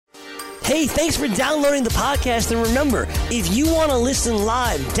Hey, thanks for downloading the podcast. And remember, if you want to listen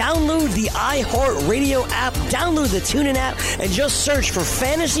live, download the iHeartRadio app, download the TuneIn app, and just search for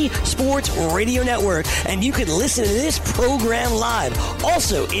Fantasy Sports Radio Network, and you can listen to this program live.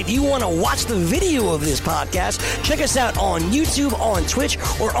 Also, if you want to watch the video of this podcast, check us out on YouTube, on Twitch,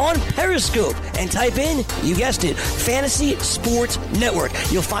 or on Periscope, and type in, you guessed it, Fantasy Sports Network.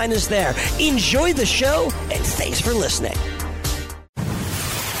 You'll find us there. Enjoy the show, and thanks for listening.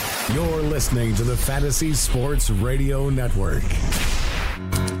 You're listening to the Fantasy Sports Radio Network.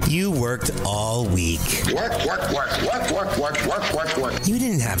 You worked all week. Work. You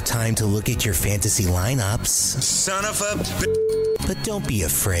didn't have time to look at your fantasy lineups. Son of a... But don't be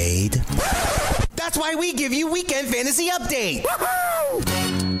afraid. That's why we give you Weekend Fantasy Update.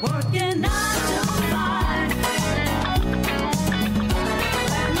 Woohoo! Working 9 to 5.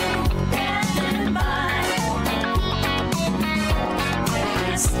 Getting by.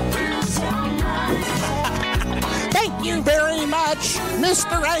 Lose your mind. Thank you very much,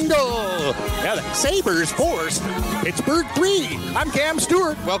 Mr. Angle. Yeah, the Sabres forced Pittsburgh 3. I'm Cam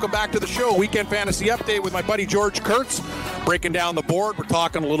Stewart. Welcome back to the show, Weekend Fantasy Update with my buddy George Kurtz. Breaking down the board, we're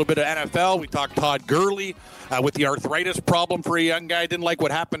talking a little bit of NFL. We talked Todd Gurley with the arthritis problem for a young guy. Didn't like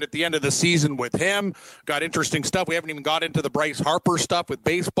what happened at the end of the season with him. Got interesting stuff. We haven't even got into the Bryce Harper stuff with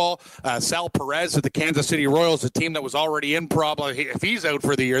baseball. Sal Perez of the Kansas City Royals, a team that was already in problem. If he's out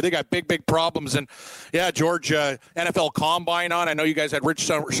for the year, they got big problems. And yeah, George, NFL Combine on. I know you guys had Rich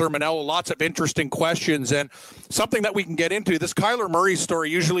Sermonello. Lots of interesting questions and something that we can get into. This Kyler Murray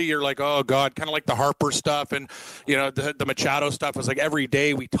story, usually you're like, oh, God, kind of like the Harper stuff and, you know, the Machado stuff was like every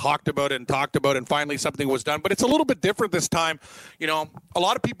day we talked about it, and finally something was done. But it's a little bit different this time. You know, a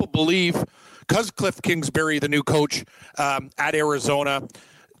lot of people believe because Cliff Kingsbury, the new coach at Arizona,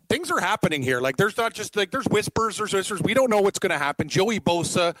 things are happening here. Like, there's not just like there's whispers. We don't know what's going to happen. Joey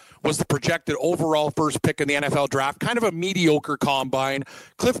Bosa was the projected overall first pick in the NFL draft. Kind of a mediocre combine.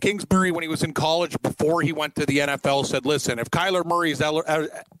 Cliff Kingsbury, when he was in college before he went to the NFL, said, listen, if Kyler Murray is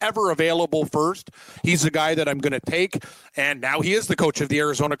ever available first, he's the guy that I'm going to take. And now he is the coach of the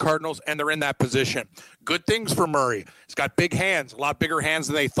Arizona Cardinals, and they're in that position. Good things for Murray. He's got big hands, a lot bigger hands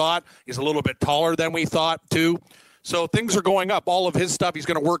than they thought. He's a little bit taller than we thought, too. So things are going up. All of his stuff, he's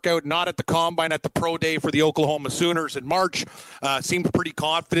going to work out not at the Combine, at the Pro Day for the Oklahoma Sooners in March. Seems pretty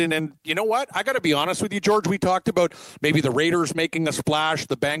confident. And you know what? I got to be honest with you, George. We talked about maybe the Raiders making a splash,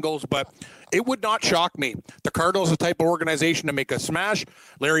 the Bengals, but it would not shock me. The Cardinals are the type of organization to make a smash.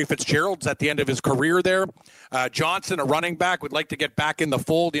 Larry Fitzgerald's at the end of his career there. Johnson, a running back, would like to get back in the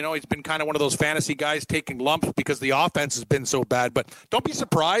fold. You know, he's been kind of one of those fantasy guys taking lumps because the offense has been so bad. But don't be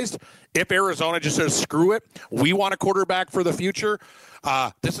surprised if Arizona just says, screw it. We want a quarterback for the future.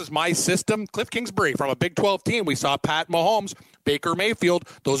 This is my system. Cliff Kingsbury from a Big 12 team. We saw Pat Mahomes, Baker Mayfield.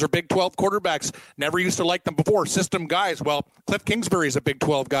 Those are Big 12 quarterbacks. Never used to like them before. System guys. Well, Cliff Kingsbury is a Big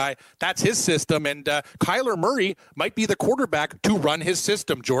 12 guy. That's his system. And Kyler Murray might be the quarterback to run his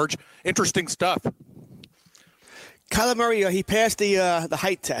system, George. Interesting stuff. Kyler Murray, he passed the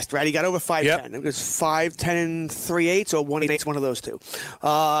height test, right? He got over 5'10". Yep. It was 5'10 3/8 or 1/8, one of those two.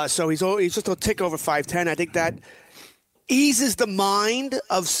 So he's just a tick over 5'10". I think that eases the mind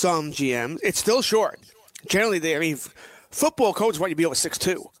of some GMs. It's still short. Generally, football coaches want you to be over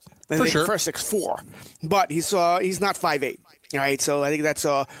 6'2". For sure. First 6'4". But he's not 5'8". All right, so I think that's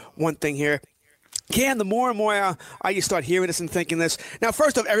one thing here. Cam, the more and more I start hearing this and thinking this. Now,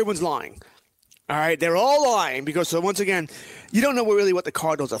 first off, everyone's lying. All right, they're all lying because, once again, you don't know really what the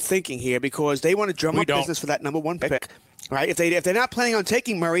Cardinals are thinking here because they want to drum up business for that number one pick. Right? If they're not planning on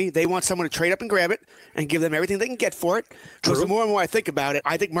taking Murray, they want someone to trade up and grab it and give them everything they can get for it. Because the more and more I think about it,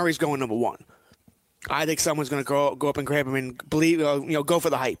 I think Murray's going number one. I think someone's going to go up and grab him and go for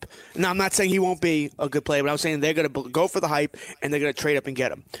the hype. Now, I'm not saying he won't be a good player, but I'm saying they're going to go for the hype and they're going to trade up and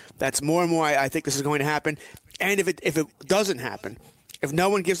get him. That's more and more I think this is going to happen. And if it doesn't happen, if no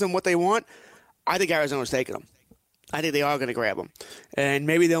one gives them what they want, I think Arizona's taking them. I think they are going to grab them. And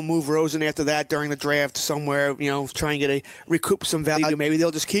maybe they'll move Rosen after that during the draft somewhere, try and recoup some value. Maybe they'll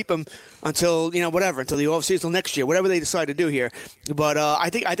just keep him until, until the offseason, till next year, whatever they decide to do here. But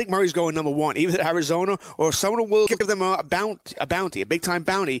I think Murray's going number one, either at Arizona or someone will give them a bounty, a big-time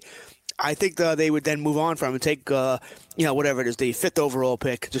bounty. I think they would then move on from him and take, whatever it is, the fifth overall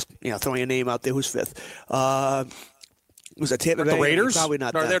pick, just, throwing a name out there. Who's fifth? Was that Tampa Bay? The Raiders? Probably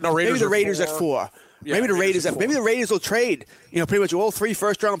not. No, Raiders. Raiders maybe the Raiders at 4. Yeah, maybe the Raiders will trade. Pretty much all 3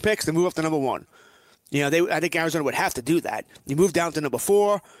 first-round picks to move up to number 1. I think Arizona would have to do that. You move down to number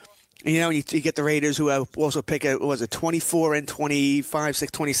 4. You get the Raiders who have also pick 24 and 25,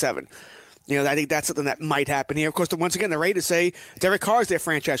 6, 27. I think that's something that might happen here. Of course, once again, the Raiders say Derek Carr is their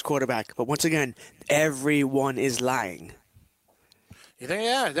franchise quarterback. But once again, everyone is lying. You think,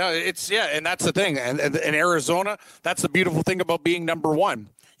 and that's the thing. And in Arizona, that's the beautiful thing about being number one.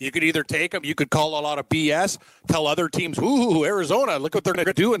 You could either take them, you could call a lot of BS, tell other teams, ooh, Arizona, look what they're going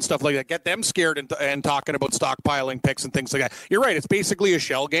to do and stuff like that, get them scared and talking about stockpiling picks and things like that. You're right, it's basically a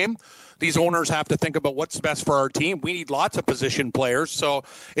shell game. These owners have to think about what's best for our team. We need lots of position players. So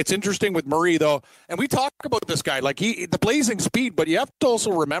it's interesting with Murray, though. And we talk about this guy, like the blazing speed, but you have to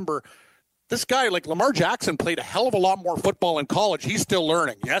also remember, this guy, like Lamar Jackson, played a hell of a lot more football in college. He's still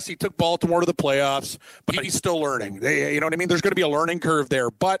learning. Yes, he took Baltimore to the playoffs, but he's still learning. You know what I mean? There's going to be a learning curve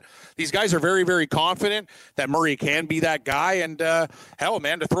there. But these guys are very, very confident that Murray can be that guy. And hell,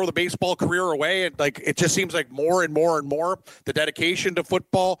 man, to throw the baseball career away, it just seems like more and more and more the dedication to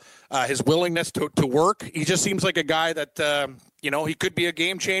football, his willingness to work. He just seems like a guy that he could be a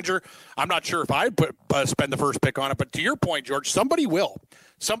game changer. I'm not sure if I'd spend the first pick on it, but to your point, George, somebody will.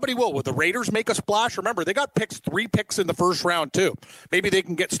 Somebody will. Will the Raiders make a splash? Remember, they got 3 picks in the first round, too. Maybe they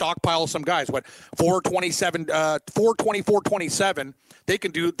can get stockpile some guys. 424, 27. They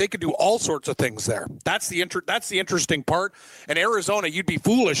can do all sorts of things there. That's the interesting part. In Arizona, you'd be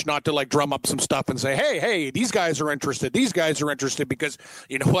foolish not to drum up some stuff and say, hey, these guys are interested. These guys are interested because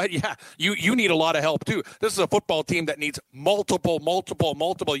you know what? Yeah, you need a lot of help too. This is a football team that needs multiple.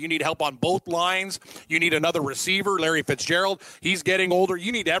 You need help on both lines. You need another receiver, Larry Fitzgerald. He's getting older.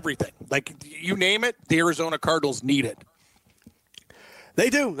 You need everything. You name it, the Arizona Cardinals need it. They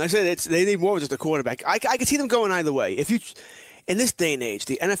do. I said they need more than just a quarterback. I can see them going either way. In this day and age,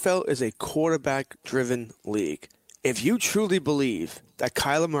 the NFL is a quarterback-driven league. If you truly believe that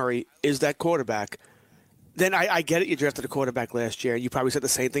Kyler Murray is that quarterback, then I get it. You drafted a quarterback last year. You probably said the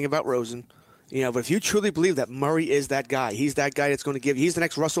same thing about Rosen. But if you truly believe that Murray is that guy, he's that guy that's going to he's the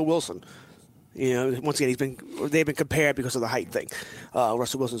next Russell Wilson. Once again, they've been compared because of the height thing.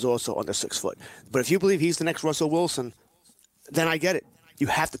 Russell Wilson's also under 6 foot. But if you believe he's the next Russell Wilson, then I get it. You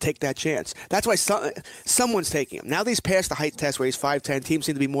have to take that chance. That's why someone's taking him. Now that he's passed the height test where he's 5'10", teams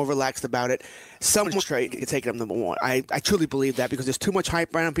seem to be more relaxed about it. Someone's taking him number one. I truly believe that because there's too much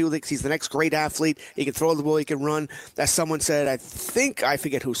hype around him. People think he's the next great athlete. He can throw the ball. He can run. As someone said, I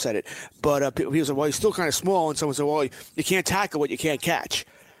forget who said it, but he was like, well, he's still kind of small. And someone said, well, you can't tackle what you can't catch.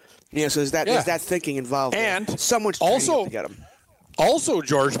 So there's that thinking involved. And there. Someone's also to get him. Also,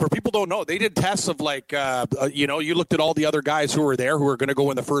 George, for people don't know, they did tests of you looked at all the other guys who were there who were going to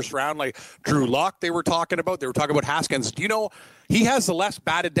go in the first round, like Drew Lock. They were talking about Haskins. Do you know he has the less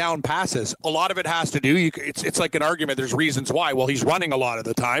batted down passes? A lot of it has to do. It's like an argument. There's reasons why. Well, he's running a lot of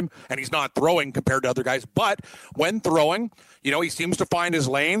the time and he's not throwing compared to other guys. But when throwing, he seems to find his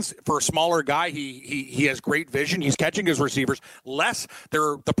lanes. For a smaller guy, he has great vision. He's catching his receivers less.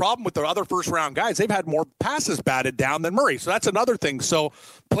 The problem with the other first round guys, they've had more passes batted down than Murray. So that's another thing. So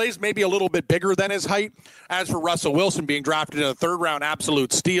plays maybe a little bit bigger than his height. As for Russell Wilson being drafted in the third round,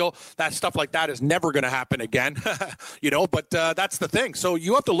 absolute steal. That stuff like that is never going to happen again. But that's the thing. So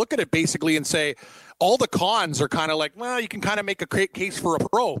you have to look at it basically and say, all the cons are kind of like, well, you can kind of make a case for a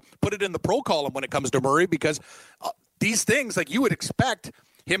pro. Put it in the pro column when it comes to Murray because these things, like you would expect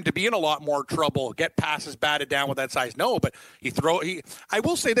him to be in a lot more trouble, get passes batted down with that size. No, but I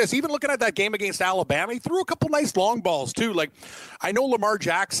will say this, even looking at that game against Alabama, he threw a couple nice long balls too. Like I know Lamar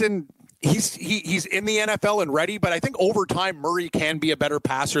Jackson, he's in the NFL and ready, but I think over time Murray can be a better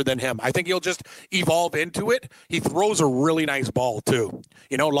passer than him. I think he'll just evolve into it. He throws a really nice ball too.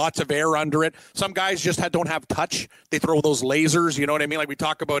 Lots of air under it. Some guys just don't have touch. They throw those lasers, you know what I mean? Like we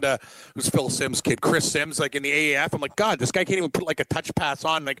talk about who's Phil Simms' kid, Chris Sims, like in the AAF. I'm like, God, this guy can't even put like a touch pass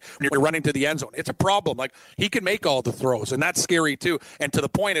on like when you're running to the end zone. It's a problem. Like he can make all the throws, and that's scary too. And to the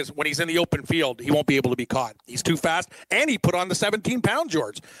point is when he's in the open field, he won't be able to be caught. He's too fast, and he put on the 17-pound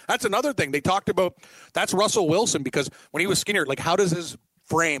George. That's another thing they talked about. That's Russell Wilson because when he was skinnier, like how does his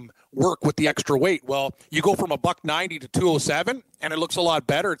frame work with the extra weight? Well, you go from $190 to 207 and it looks a lot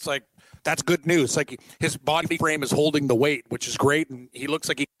better. It's like that's good news. Like his body frame is holding the weight, which is great, and he looks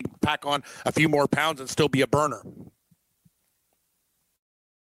like he can pack on a few more pounds and still be a burner.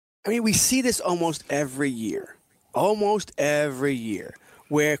 I mean, we see this almost every year, where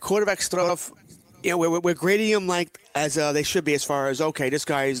quarterbacks start off, we're grading them like as they should be as far as, okay, this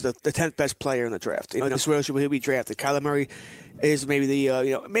guy is the 10th best player in the draft. This is where he'll be drafted. Kyler Murray is maybe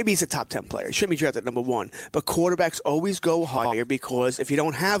maybe he's a top 10 player. He shouldn't be drafted number one. But quarterbacks always go higher because if you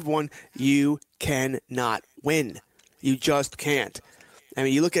don't have one, you cannot win. You just can't. I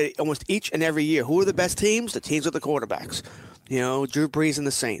mean, you look at it almost each and every year. Who are the best teams? The teams with the quarterbacks. Drew Brees and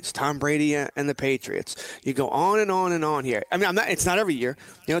the Saints, Tom Brady and the Patriots. You go on and on and on here. I mean, it's not every year.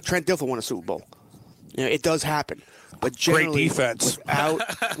 Trent Dilfer won a Super Bowl. It does happen. But generally, great defense.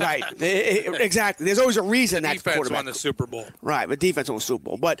 Right. Exactly. There's always a reason that defense quarterback won the Super Bowl. Right, but defense won the Super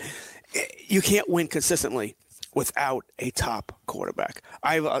Bowl. But you can't win consistently without a top quarterback.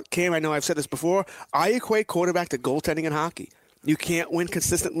 Cam, I know I've said this before. I equate quarterback to goaltending in hockey. You can't win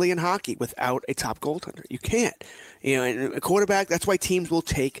consistently in hockey without a top goaltender. You can't. And a quarterback, that's why teams will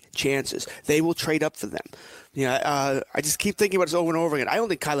take chances. They will trade up for them. I just keep thinking about this over and over again. I don't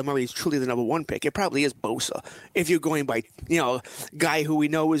think Kyler Murray is truly the number one pick. It probably is Bosa. If you're going by, guy who we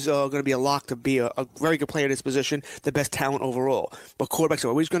know is going to be a lock to be a very good player in his position, the best talent overall. But quarterbacks are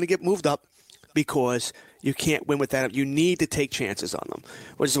always going to get moved up because you can't win with that. You need to take chances on them,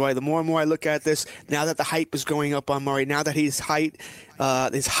 which is why the more and more I look at this, now that the hype is going up on Murray, now that his height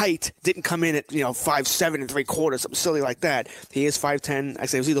didn't come in at 5'7" '3/4", something silly like that. He is 5'10". I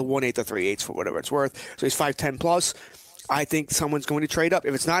say it was either 1/8 or 3/8 for whatever it's worth. So he's 5'10" plus. I think someone's going to trade up.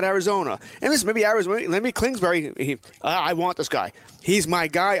 If it's not Arizona, and listen, maybe Arizona, maybe Kingsbury, I want this guy. He's my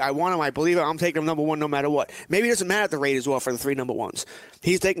guy. I want him. I believe it. I'm taking him number one no matter what. Maybe it doesn't matter if the Raiders offer the 3 number ones.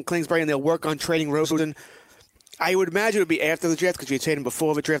 He's taking Kingsbury, and they'll work on trading Rosen. I would imagine it would be after the draft because you trade him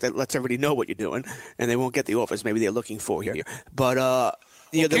before the draft. That lets everybody know what you're doing, and they won't get the offers maybe they're looking for here. But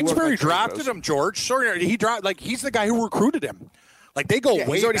Kingsbury drafted him, George. Sorry, he's the guy who recruited him. They go way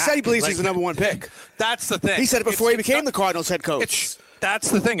He's already back. said he believes he's the number one pick. That's the thing. He said it before he became the Cardinals head coach.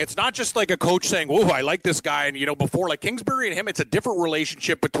 That's the thing. It's not just like a coach saying, "Oh, I like this guy," and before Kingsbury and him, it's a different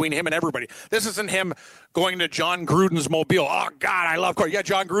relationship between him and everybody. This isn't him going to John Gruden's mobile. Oh God, I love quarterback. Yeah,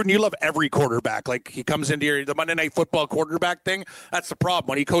 John Gruden, you love every quarterback. He comes into the Monday Night Football quarterback thing. That's the problem.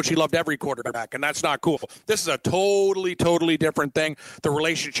 When he coached, he loved every quarterback, and that's not cool. This is a totally, totally different thing. The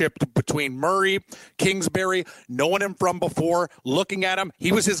relationship between Murray, Kingsbury, knowing him from before, looking at him,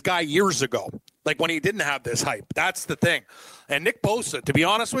 he was his guy years ago. When he didn't have this hype. That's the thing. And Nick Bosa, to be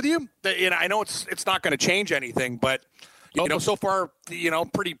honest with you, I know it's not going to change anything, but so far,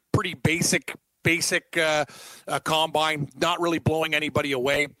 pretty basic combine, not really blowing anybody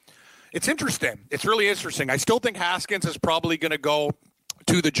away. It's interesting. It's really interesting. I still think Haskins is probably going to go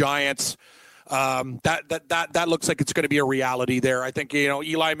to the Giants. That looks like it's going to be a reality there. I think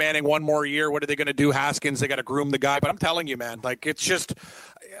Eli Manning one more year. What are they going to do? Haskins, they got to groom the guy. But I'm telling you, man, it's just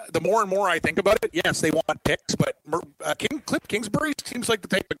the more and more I think about it. Yes, they want picks, but Cliff Kingsbury seems like the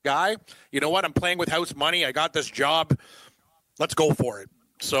type of guy. You know what? I'm playing with house money. I got this job. Let's go for it.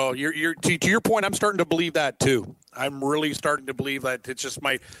 So you're to your point. I'm starting to believe that too. I'm really starting to believe that it's just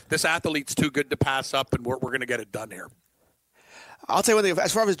this athlete's too good to pass up, and we're going to get it done here. I'll tell you one thing.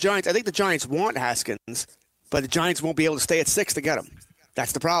 As far as Giants, I think the Giants want Haskins, but the Giants won't be able to stay at 6 to get him.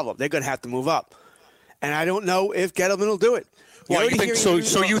 That's the problem. They're going to have to move up. And I don't know if Gettleman will do it. Well, you think so?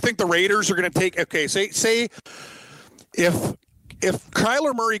 So you think the Raiders are going to take? Okay, say if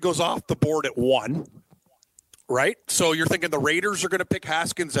Kyler Murray goes off the board at 1, right? So you're thinking the Raiders are going to pick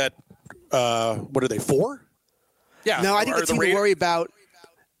Haskins at what are they, 4? Yeah. No, I think the team to worry about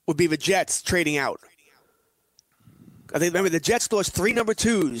would be the Jets trading out. I think remember the Jets lost 3 number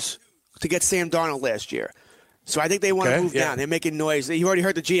 2s to get Sam Darnold last year. So I think they want to move down. They're making noise. You already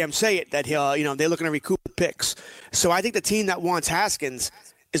heard the GM say it, that he'll, they're looking to recoup picks. So I think the team that wants Haskins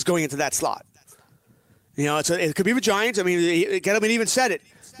is going into that slot. It could be the Giants. I mean, Gettleman even said it.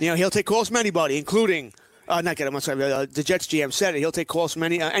 He'll take calls from anybody, including not Gettleman. I'm sorry, the Jets GM said it. He'll take calls from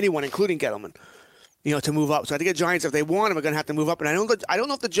anyone, including Gettleman. To move up. So I think the Giants, if they want him, are going to have to move up. And I don't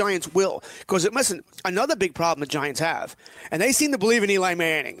know if the Giants will. Because, listen, another big problem the Giants have, and they seem to believe in Eli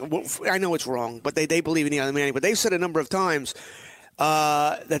Manning. Well, I know it's wrong, but they believe in Eli Manning. But they've said a number of times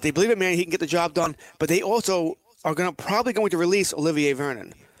that they believe in Manning, he can get the job done. But they also are probably going to release Olivier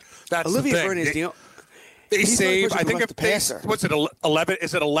Vernon. That's Olivier the thing. Vernon is They save, I think, if passer. What's it? 11?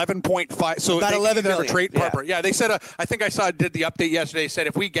 Is it 11.5? So about 11 million. Trade Harper. Yeah, they said. I think I did the update yesterday. Said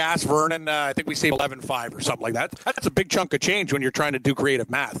if we gas Vernon, I think we save 11.5 or something like that. That's a big chunk of change when you're trying to do creative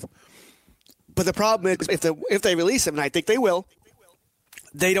math. But the problem is if they release him, and I think they will,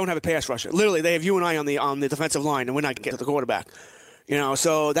 they don't have a pass rusher. Literally, they have you and I on the defensive line, and we're not getting to the quarterback.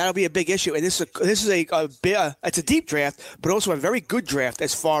 So that'll be a big issue. And this is it's a deep draft, but also a very good draft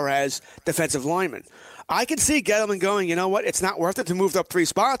as far as defensive linemen. I can see Gettleman going, you know what, it's not worth it to move up 3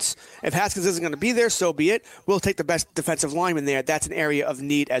 spots. If Haskins isn't going to be there, so be it. We'll take the best defensive lineman there. That's an area of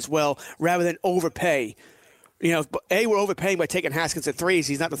need as well, rather than overpay. We're overpaying by taking Haskins at 3s.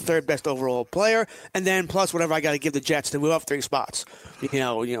 He's not the 3rd best overall player. And then plus whatever I got to give the Jets to move up 3 spots. What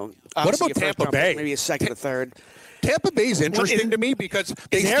about Tampa Bay? Maybe a 2nd or 3rd. Tampa Bay is interesting to me because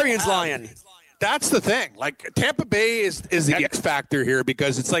Arians lying. That's the thing. Like, Tampa Bay is the X factor here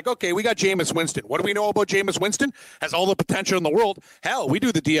because it's like, okay, we got Jameis Winston. What do we know about Jameis Winston? Has all the potential in the world. Hell, we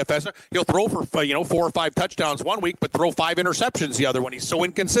do the DFS. He'll throw for 4 or 5 touchdowns one week, but throw 5 interceptions the other one. He's so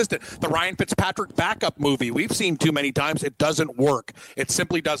inconsistent. The Ryan Fitzpatrick backup movie we've seen too many times. It doesn't work. It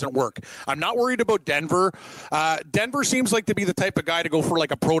simply doesn't work. I'm not worried about Denver. Denver seems like to be the type of guy to go for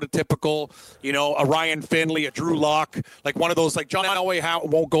like a prototypical, a Ryan Finley, a Drew Lock, like one of those. Like John Elway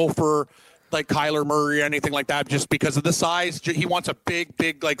won't go for like Kyler Murray or anything like that just because of the size. He wants a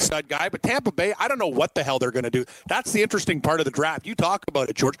big, like stud guy. But Tampa Bay, I don't know what the hell they're going to do. That's the interesting part of the draft. You talk about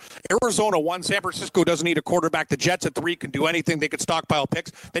it, George. Arizona 1, San Francisco doesn't need a quarterback. The Jets at 3 can do anything. They could stockpile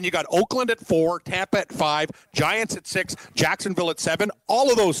picks. Then you got Oakland at 4, Tampa at 5, Giants at 6, Jacksonville at 7.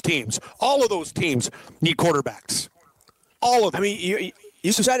 All of those teams need quarterbacks. All of them. I mean,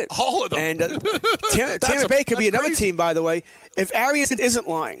 you said it. All of them. And Tampa Bay could be another team, by the way. If Arians isn't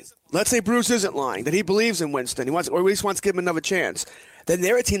lying, let's say Bruce isn't lying, that he believes in Winston, or at least wants to give him another chance, then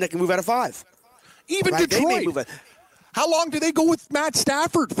they're a team that can move out of 5. Even right? Detroit. How long do they go with Matt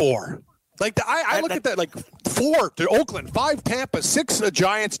Stafford for? Like, I look at that, like 4 to Oakland, 5 Tampa, 6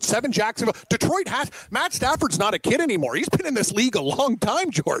 Giants, 7 Jacksonville. Detroit has Matt Stafford's not a kid anymore. He's been in this league a long time,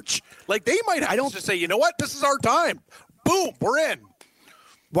 George. Like, they might have to say, you know what, this is our time. Boom, we're in.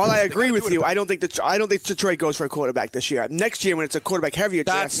 While I agree with you, I don't think Detroit goes for a quarterback this year. Next year, when it's a quarterback heavier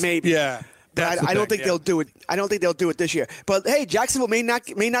draft, maybe. Yeah. But I don't think they'll do it. I don't think they'll do it this year. But hey, Jacksonville may not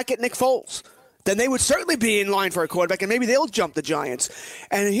get Nick Foles. Then they would certainly be in line for a quarterback, and maybe they'll jump the Giants.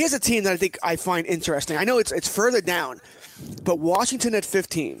 And here's a team that I find interesting. I know it's further down, but Washington at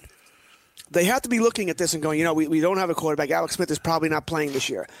 15. They have to be looking at this and going, we don't have a quarterback. Alex Smith is probably not playing this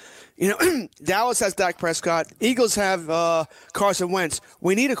year. Dallas has Dak Prescott. Eagles have Carson Wentz.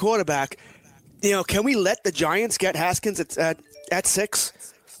 We need a quarterback. Can we let the Giants get Haskins at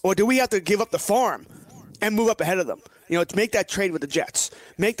 6? Or do we have to give up the farm and move up ahead of them? To make that trade with the Jets.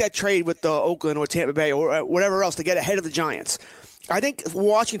 Make that trade with Oakland or Tampa Bay or whatever else to get ahead of the Giants. I think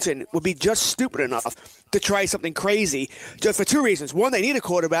Washington would be just stupid enough to try something crazy just for 2 reasons. 1, they need a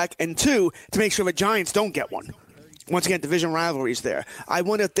quarterback, and 2, to make sure the Giants don't get one. Once again, division rivalries there. I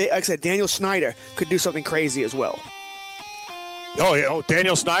wonder if, like I said, Daniel Snyder could do something crazy as well. Oh,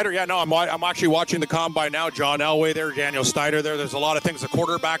 Daniel Snyder. Yeah, no, I'm actually watching the combine now. John Elway there, Daniel Snyder there. There's a lot of things. The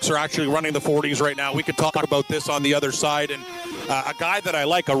quarterbacks are actually running the 40s right now. We could talk about this on the other side. And a guy that I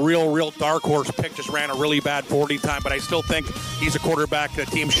like, a real dark horse pick, just ran a really bad 40 time, but I still think he's a quarterback that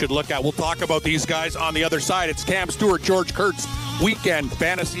teams should look at. We'll talk about these guys on the other side. It's Cam Stewart, George Kurtz, Weekend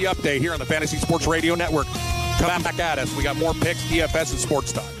Fantasy Update here on the Fantasy Sports Radio Network. Come back at us. We got more picks, DFS, and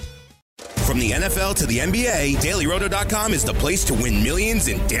sports time. From the NFL to the NBA, DailyRoto.com is the place to win millions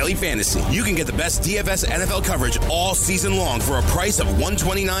in daily fantasy. You can get the best DFS NFL coverage all season long for a price of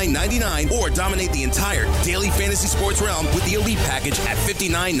 $129.99 or dominate the entire daily fantasy sports realm with the Elite Package at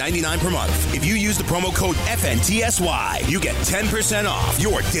 $59.99 per month. If you use the promo code FNTSY, you get 10% off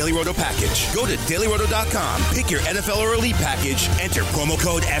your Daily Roto package. Go to DailyRoto.com, pick your NFL or Elite Package, enter promo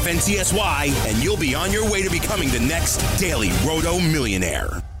code FNTSY, and you'll be on your way to becoming the next Daily Roto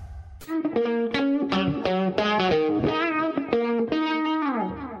millionaire.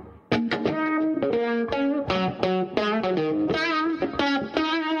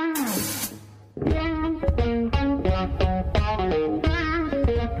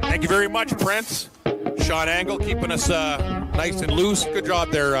 Thank you very much, Prince. Sean Angle keeping us nice and loose. Good job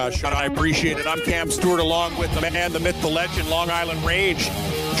there, Sean. I appreciate it. I'm Cam Stewart along with the man, the myth, the legend, Long Island Rage,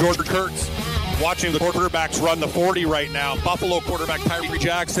 George Kurtz. Watching the quarterbacks run the 40 right now. Buffalo quarterback Tyree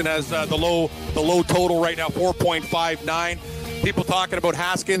Jackson has the low total right now, 4.59. People talking about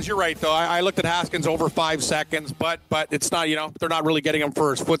Haskins. You're right, though. I looked at Haskins over 5 seconds, but it's not, they're not really getting him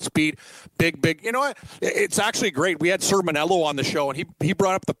for his foot speed. Big. You know what? It's actually great. We had Sir Manello on the show, and he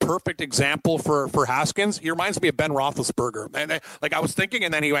brought up the perfect example for Haskins. He reminds me of Ben Roethlisberger. And I was thinking,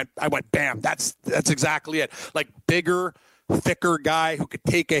 and then I went, bam, that's exactly it. Like bigger, thicker guy who could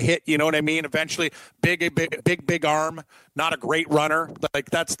take a hit, you know what I mean? Eventually, big arm, not a great runner. Like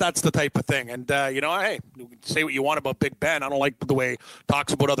that's the type of thing. And hey, say what you want about Big Ben. I don't like the way he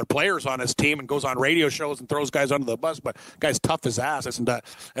talks about other players on his team and goes on radio shows and throws guys under the bus. But guy's tough as ass, and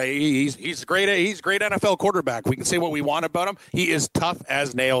he's great. He's a great NFL quarterback. We can say what we want about him. He is tough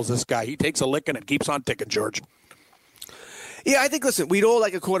as nails. This guy. He takes a licking and keeps on ticking. George. Yeah, I think. Listen, we'd all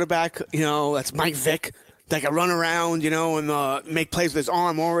like a quarterback. That's Mike Vick. That can run around, and make plays with his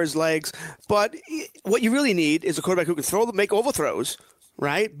arm or his legs. But what you really need is a quarterback who can make overthrows,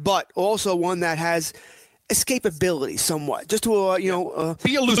 right? But also one that has escapability somewhat, just to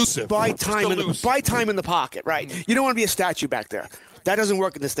be elusive, buy time in the pocket, right? You don't want to be a statue back there. That doesn't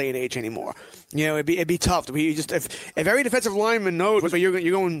work in this day and age anymore. It'd be tough. If every defensive lineman knows but you're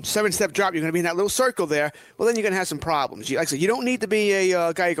going 7-step drop, you're going to be in that little circle there, well, then you're going to have some problems. Like I said, you don't need to be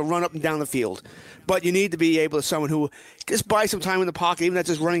a guy who can run up and down the field, but you need to be able to someone who just buy some time in the pocket, even if that's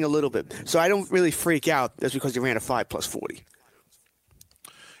just running a little bit. So I don't really freak out just because you ran a 5 plus 40.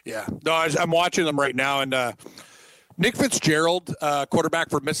 Yeah. No, I'm watching them right now, and Nick Fitzgerald, quarterback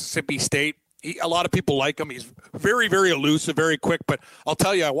for Mississippi State, a lot of people like him. He's very, very elusive, very quick. But I'll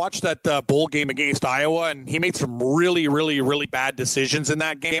tell you, I watched that bowl game against Iowa, and he made some really, really, really bad decisions in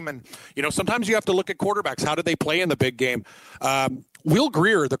that game. And, sometimes you have to look at quarterbacks. How did they play in the big game? Will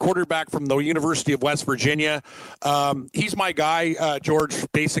Grier, the quarterback from the University of West Virginia, he's my guy, George,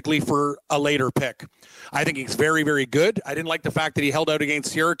 basically for a later pick. I think he's very, very good. I didn't like the fact that he held out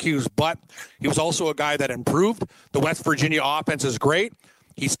against Syracuse, but he was also a guy that improved. The West Virginia offense is great.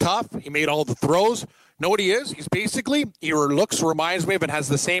 He's tough. He made all the throws. Know what he is? He's basically, reminds me of and has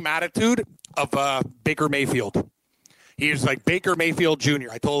the same attitude of Baker Mayfield. He's like Baker Mayfield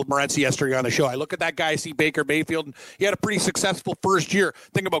Jr. I told Morency yesterday on the show. I look at that guy, I see Baker Mayfield, and he had a pretty successful first year.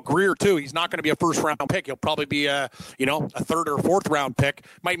 Think about Grier, too. He's not going to be a first-round pick. He'll probably be a third or fourth-round pick.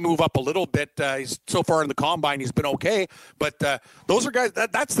 Might move up a little bit. He's so far in the combine, he's been okay. But those are guys,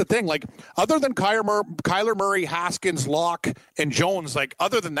 that's the thing. Like, other than Kyler Murray, Haskins, Locke, and Jones, like,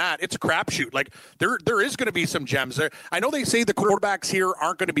 other than that, it's a crapshoot. Like, there is going to be some gems there. I know they say the quarterbacks here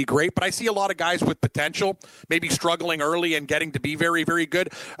aren't going to be great, but I see a lot of guys with potential, maybe struggling early and getting to be very, very good.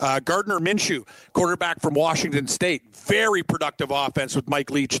 Gardner Minshew, quarterback from Washington State, very productive offense with Mike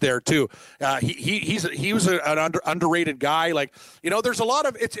Leach there too. He was an underrated guy. Like, there's a lot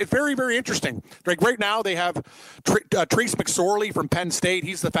of it's very, very interesting. Like right now they have Trace McSorley from Penn State.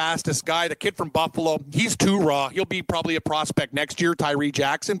 He's the fastest guy. The kid from Buffalo, he's too raw. He'll be probably a prospect next year. Tyree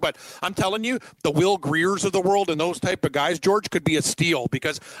Jackson, but I'm telling you, the Will Griers of the world and those type of guys, George, could be a steal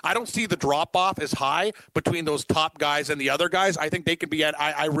because I don't see the drop off as high between those top guys and the other guys. I think they can be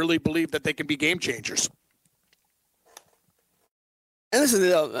I really believe that they can be game changers. And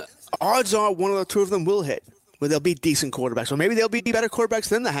listen, odds are one of the two of them will hit, where they'll be decent quarterbacks. Or maybe they'll be better quarterbacks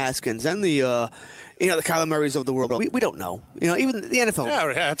than the Haskins and the Kyler Murrays of the world. We don't know. Even the NFL.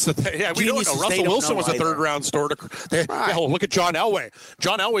 Yeah, that's the thing. Yeah, we don't know. Russell Wilson was a third-round starter. Right. Look at John Elway.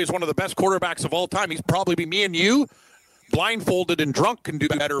 John Elway is one of the best quarterbacks of all time. He's probably be me and you, blindfolded and drunk, can do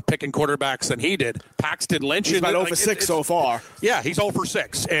better picking quarterbacks than he did. Paxton Lynch. He's about 0 for 6 so far. Yeah, he's 0 for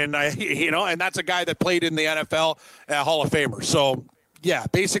 6. And, and that's a guy that played in the NFL Hall of Famer. So, yeah,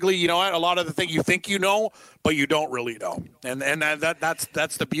 basically, a lot of the things you think you know, but you don't really know. And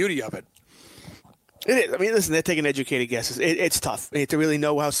that's the beauty of it. It is. I mean, listen, they're taking educated guesses. It's tough to really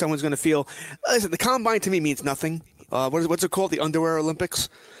know how someone's going to feel. Listen, the combine to me means nothing. What's it called? The Underwear Olympics?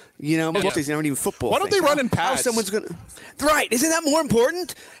 Most of these aren't even football. Why don't they run in pads? How someone's going to... Right. Isn't that more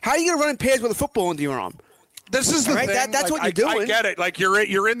important? How are you going to run in pads with a football under your arm? This is the thing. That's what you're doing. I get it. Like,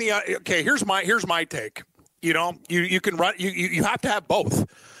 you're in the... Okay, here's my take. You can run... You have to have both.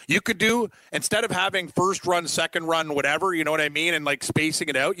 You could do, instead of having first run, second run, whatever, you know what I mean, and like spacing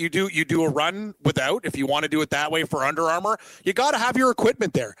it out, you do a run without, if you want to do it that way for Under Armour. You got to have your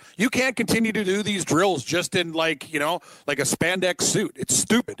equipment there. You can't continue to do these drills just in like a spandex suit. It's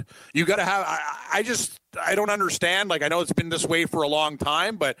stupid. You got to have, I don't understand. Like, I know it's been this way for a long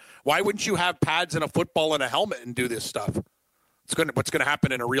time, but why wouldn't you have pads and a football and a helmet and do this stuff? What's going to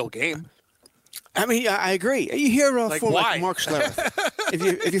happen in a real game? I mean, I agree. You hear like Mark Schlereth.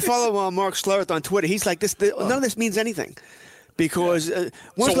 if you follow Mark Schlereth on Twitter, he's like, none of this means anything. Because so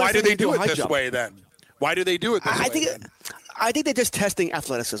why do they do it this way then? Why do they do it this way? I think they're just testing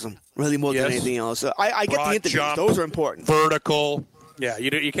athleticism really more than anything else. I get the interviews; jump, those are important. Vertical. Yeah,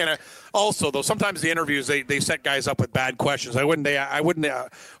 you can't. Also, though, sometimes the interviews they set guys up with bad questions. I wouldn't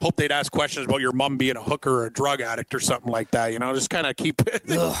hope they'd ask questions about your mom being a hooker or a drug addict or something like that. Just kind of keep.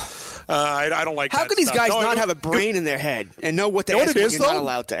 I don't like. How could these guys not have a brain in their head and know what to ask when you're not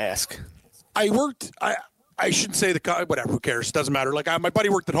allowed to ask? I shouldn't say whatever. Who cares? Doesn't matter. Like my buddy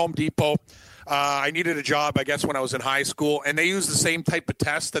worked at Home Depot. I needed a job, I guess, when I was in high school, and they use the same type of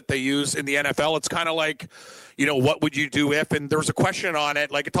test that they use in the NFL. It's kind of like, what would you do if? And there's a question on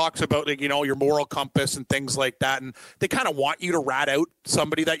it, like it talks about, like, your moral compass and things like that. And they kind of want you to rat out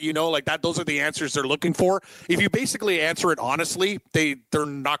somebody that like that. Those are the answers they're looking for. If you basically answer it honestly, they're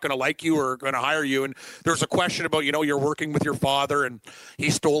not going to like you or going to hire you. And there's a question about, you're working with your father and he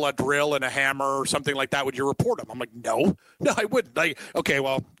stole a drill and a hammer or something like that. Would you report him? I'm like, no, I wouldn't. Like, okay,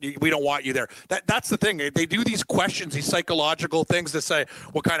 well, we don't want you there. that's the thing. They do these questions, these psychological things to say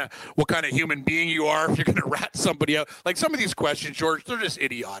what kind of human being you are if you're going to rat somebody out. Like some of these questions, George, they're just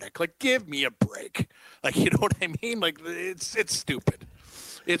idiotic. Like, give me a break. Like, you know what I mean? Like, it's stupid.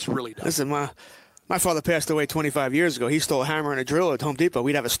 It's really dumb. Listen, my father passed away 25 years ago. He stole a hammer and a drill at Home Depot.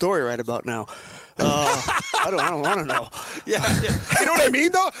 We'd have a story right about now. I don't want to know. Yeah. You know what I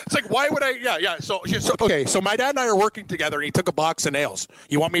mean, though? It's like, why would I? Yeah. So my dad and I are working together, and he took a box of nails.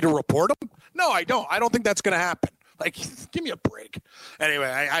 You want me to report him? No, I don't. I don't think that's going to happen. Like, give me a break. Anyway,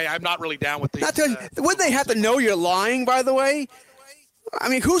 I'm not really down with these. Wouldn't they have to know you're lying, by the way? I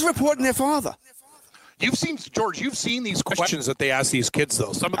mean, who's reporting their father? You've seen these questions that they ask these kids,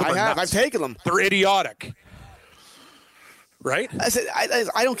 though. Some of them are nuts. I've taken them. They're idiotic. Right? I said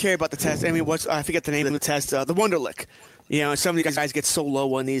I don't care about the test. I mean, I forget the name of the test. The Wonderlic. You know, some of these guys get so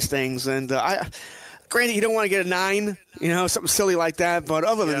low on these things, and granted, you don't want to get a 9. You know, something silly like that. But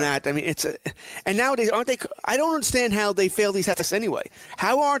other than that, I mean, and nowadays aren't they? I don't understand how they fail these tests anyway.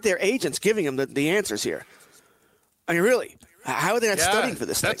 How aren't their agents giving them the answers here? I mean, really, how are they not studying for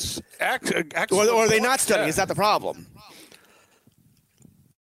this thing? Or are they not studying? Is that the problem?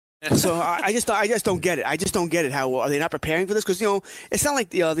 So I just don't get it. I just don't get it. How are they not preparing for this? Because, you know, it's not like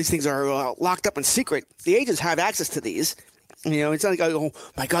these things are locked up in secret. The agents have access to these. You know, it's not like, oh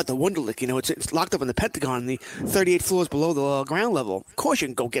my God, the Wonderlic. You know, it's locked up in the Pentagon, the 38 floors below the ground level. Of course, you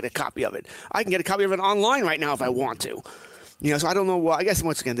can go get a copy of it. I can get a copy of it online right now if I want to. You know, so I don't know why. I guess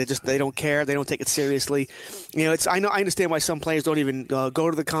once again, they don't care. They don't take it seriously. You know, I understand why some players don't even go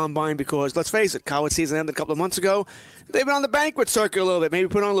to the combine because, let's face it, college season ended a couple of months ago. They've been on the banquet circuit a little bit, maybe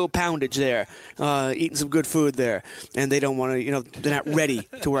put on a little poundage there, eating some good food there, and they don't want to. You know, they're not ready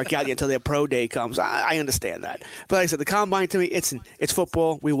to work out yet until their pro day comes. I understand that, but like I said, the combine to me, it's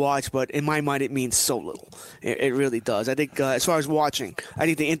football we watch, but in my mind, it means so little. It really does. I think as far as watching, I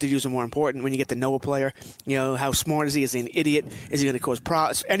think the interviews are more important when you get to know a player. You know, how smart is he? Is he an idiot? Is he going to cause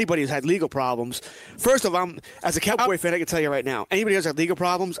problems? Anybody who's had legal problems. First of all, as a Cowboy fan, I can tell you right now, anybody who's had legal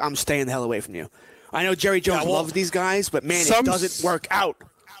problems, I'm staying the hell away from you. I know Jerry Jones loves these guys, but, man, it doesn't work out.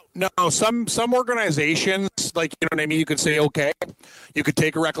 No, some organizations, like, you know what I mean, you could say, okay, you could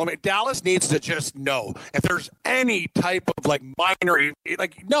take a reclamation. Dallas needs to just know if there's any type of, like, minor,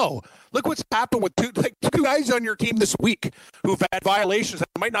 like, no. Look what's happened with two guys on your team this week who've had violations that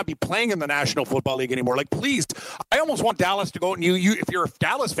might not be playing in the National Football League anymore. Like, please, I almost want Dallas to go and you if you're a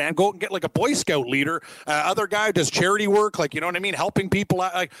Dallas fan, go out and get, like, a Boy Scout leader. Other guy does charity work, like, you know what I mean, helping people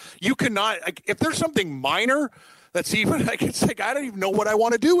out. Like, you cannot, like, if there's something minor that's even, like, it's like, I don't even know what I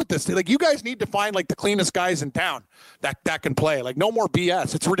want to do with this. Like, you guys need to find, like, the cleanest guys in town that can play. Like, no more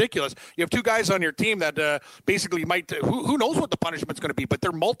BS. It's ridiculous. You have two guys on your team that basically might, who knows what the punishment's going to be, but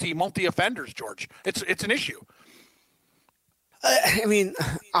they're multi offenders, George. It's an issue. I mean,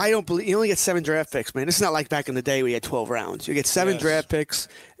 I don't believe you only get 7 draft picks, man. It's not like back in the day we had 12 rounds. You get 7 draft picks.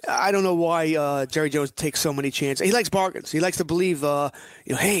 I don't know why Jerry Jones takes so many chances. He likes bargains. He likes to believe,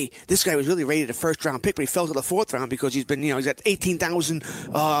 hey, this guy was really rated a first-round pick, but he fell to the 4th round because he's got 18,000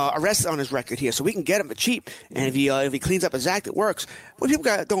 arrests on his record here, so we can get him for cheap. And if he cleans up his act, it works. What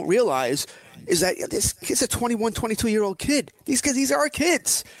people don't realize is that this kid's a 21, 22-year-old kid. These are our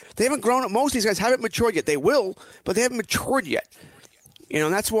kids. They haven't grown up. Most of these guys haven't matured yet. They will, but they haven't matured yet. You know,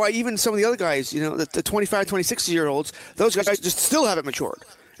 and that's why even some of the other guys, you know, the 25, 26-year-olds, those guys just still haven't matured.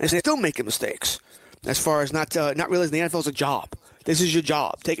 And they're still making mistakes as far as not realizing the NFL is a job. This is your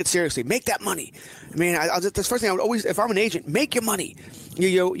job. Take it seriously. Make that money. I mean, that's the first thing I would always, if I'm an agent, make your money.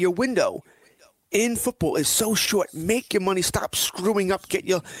 Your window in football is so short. Make your money. Stop screwing up. Get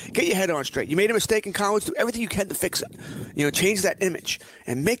your head on straight. You made a mistake in college. Do everything you can to fix it. You know, change that image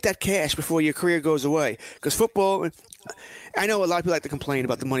and make that cash before your career goes away. Because football, I know a lot of people like to complain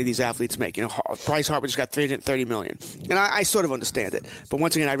about the money these athletes make. You know, Bryce Harper just got $330 million, and I sort of understand it. But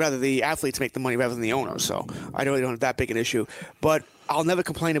once again, I'd rather the athletes make the money rather than the owner. So I really don't have that big an issue. But I'll never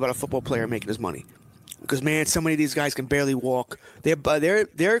complain about a football player making his money. Because, man, so many of these guys can barely walk. Their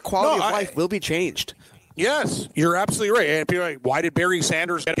quality of life will be changed. Yes, you're absolutely right. And people are like, why did Barry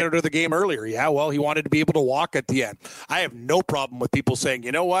Sanders get out of the game earlier? Yeah, well, he wanted to be able to walk at the end. I have no problem with people saying,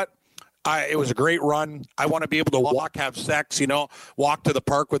 you know what? It was a great run. I want to be able to walk, have sex, you know, walk to the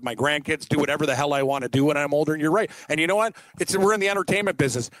park with my grandkids, do whatever the hell I want to do when I'm older. And you're right. And you know what? We're in the entertainment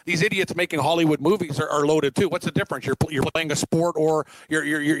business. These idiots making Hollywood movies are loaded too. What's the difference? You're playing a sport or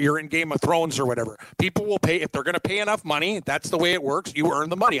you're in Game of Thrones or whatever. People will pay if they're going to pay enough money. That's the way it works. You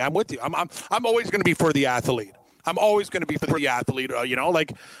earn the money. I'm with you. I'm always going to be for the athlete. I'm always going to be for the athlete. You know,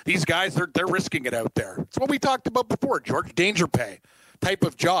 like these guys, they're risking it out there. It's what we talked about before, George. Danger pay type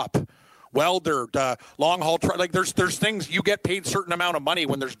of job. welder, long haul truck. Like there's things you get paid certain amount of money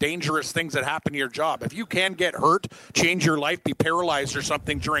when there's dangerous things that happen to your job. If you can get hurt, change your life, be paralyzed or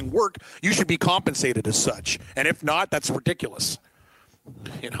something during work, you should be compensated as such. And if not, that's ridiculous.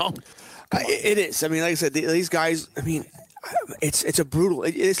 You know, it is. I mean, like I said, these guys. I mean, it's a brutal.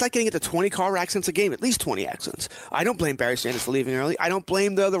 It's like getting into 20 car accidents a game, at least 20 accidents. I don't blame Barry Sanders for leaving early. I don't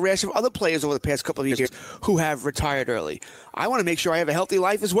blame the rash of other players over the past couple of years who have retired early. I want to make sure I have a healthy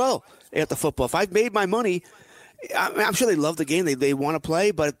life as well at the football. If I've made my money, I'm sure they love the game. They want to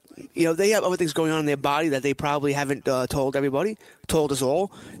play, but they have other things going on in their body that they probably haven't told everybody, told us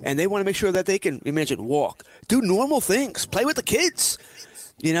all, and they want to make sure that they can, you mentioned, walk, do normal things, play with the kids.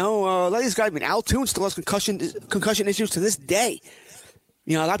 A lot of these guys. I mean, Al Toon still has concussion issues to this day.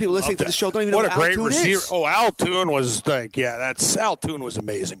 A lot of people listening to the show don't even know what a great receiver is. Oh, Al Toon was Al Toon was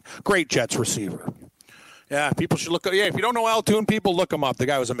amazing. Great Jets receiver. Yeah, people should look. Yeah, if you don't know Al Toon, people look him up. The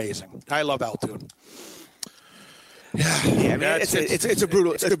guy was amazing. I love Al Toon. Yeah, I mean, it's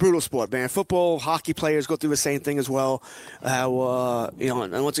a brutal sport, man. Football, hockey players go through the same thing as well. And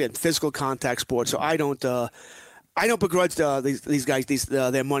once again, physical contact sports. So I don't begrudge these guys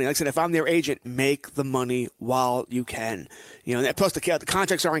their money. Like I said, if I'm their agent, make the money while you can. Plus the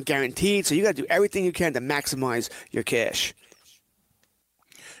contracts aren't guaranteed, so you got to do everything you can to maximize your cash.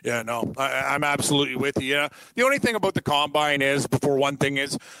 Yeah, no, I'm absolutely with you. Yeah, the only thing about the combine is, but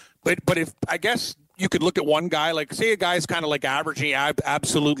if I guess you could look at one guy, like say a guy's kind of like averaging,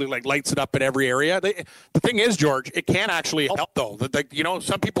 absolutely like lights it up in every area. The thing is, George, it can actually help though.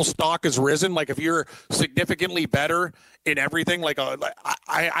 Some people's stock has risen. Like if you're significantly better in everything,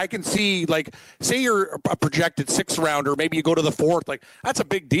 I can see, like, say you're a projected 6th rounder, maybe you go to the 4th, like that's a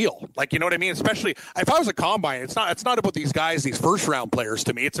big deal. Like, you know what I mean? Especially if I was a combine, it's not about these guys, these 1st round players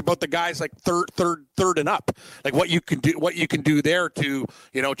to me. It's about the guys like third and up. Like what you can do there to,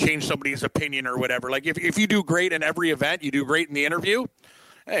 change somebody's opinion or whatever. Like if you do great in every event, you do great in the interview.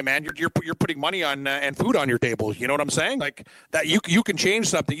 Hey man, you're putting money on and food on your table. You know what I'm saying? Like that, you can change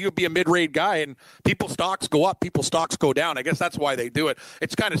something. You could be a mid-rate guy, and people's stocks go up, people's stocks go down. I guess that's why they do it.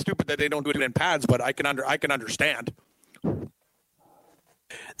 It's kind of stupid that they don't do it in pads, but I can understand.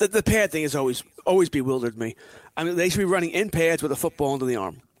 The pad thing has always bewildered me. I mean, they should be running in pads with a football under the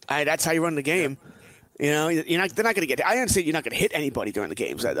arm. That's how you run the game. Yeah. They're not going to get. I understand you're not going to hit anybody during the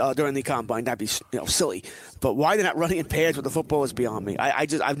games, during the combine. That'd be silly. But why they're not running in pads with the football is beyond me.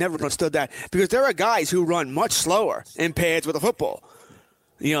 I've never understood that, because there are guys who run much slower in pads with a football,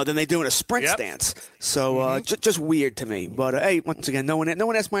 than they do in a sprint stance. So just weird to me. But hey, once again, no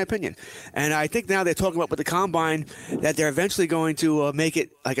one asked my opinion, and I think now they're talking about with the combine that they're eventually going to make it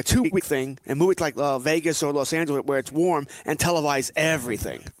like a 2-week thing and move it to like Vegas or Los Angeles where it's warm and televise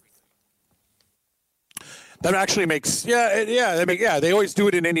everything. That actually makes they always do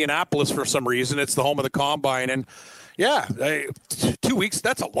it in Indianapolis for some reason. It's the home of the combine, and 2 weeks,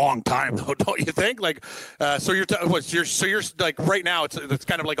 that's a long time though, don't you think? Like so you're like right now it's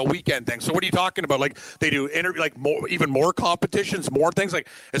kind of like a weekend thing. So what are you talking about? Like they do even more competitions, more things. Like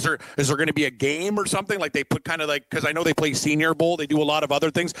is there going to be a game or something? Like they put kind of like, because I know they play Senior Bowl, they do a lot of other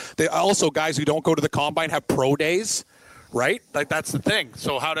things. They also, guys who don't go to the combine have pro days, right? Like that's the thing.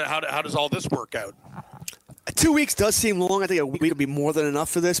 So how does all this work out? 2 weeks does seem long. I think a week would be more than enough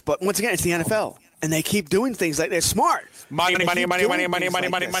for this. But once again, it's the NFL, and they keep doing things like they're smart. Money. Right.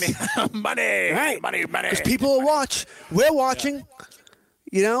 Money. Because people will watch. We're watching.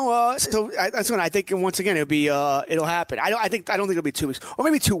 Yeah. So that's when I think. Once again, it'll happen. I don't think it'll be 2 weeks, or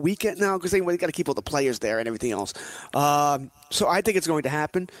maybe 2 weekends now, because they got to keep all the players there and everything else. So I think it's going to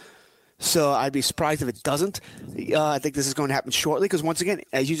happen. So I'd be surprised if it doesn't. I think this is going to happen shortly because, once again,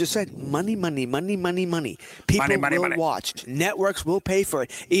 as you just said, money. People will watch. Networks will pay for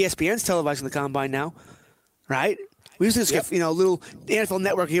it. ESPN's televising the combine now, right? We used to just get, little the NFL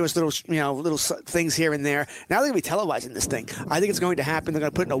Network give us little things here and there. Now they're going to be televising this thing. I think it's going to happen. They're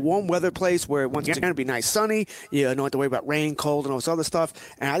going to put it in a warm weather place where, once again, it'll be nice, sunny. You don't have to worry about rain, cold, and all this other stuff.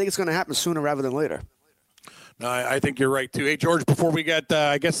 And I think it's going to happen sooner rather than later. No, I think you're right, too. Hey, George, before we get,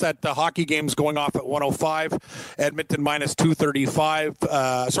 I guess that the hockey game's going off at 105. Edmonton minus 235.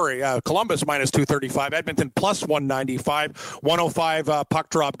 Columbus minus 235. Edmonton plus 195. 105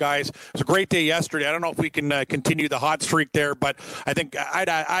 puck drop, guys. It was a great day yesterday. I don't know if we can continue the hot streak there, but I think I'd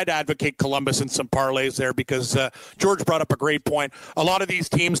advocate Columbus in some parlays there because George brought up a great point. A lot of these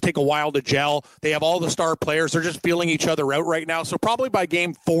teams take a while to gel. They have all the star players. They're just feeling each other out right now. So probably by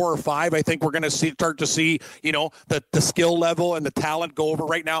game 4 or 5, I think we're going to start to see, the skill level and the talent go over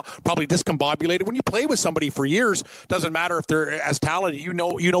right now, probably discombobulated. When you play with somebody for years, doesn't matter if they're as talented, you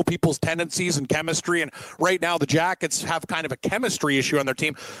know people's tendencies and chemistry. And right now the Jackets have kind of a chemistry issue on their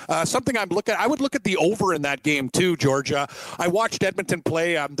team. Something I would look at the over in that game too, Georgia. I watched Edmonton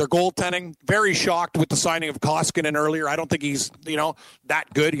play. Their goaltending, very shocked with the signing of Koskinen earlier. I don't think he's, that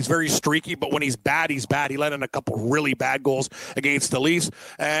good. He's very streaky, but when he's bad, he's bad. He let in a couple really bad goals against the Leafs.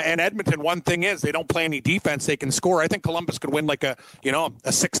 And Edmonton, one thing is they don't play any defense. They can score. I think Columbus could win like a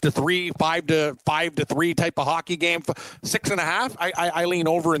 6-3, 5-3 type of hockey game. 6.5. I lean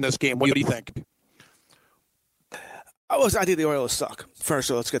over in this game. What do you think? I think the Oilers suck. First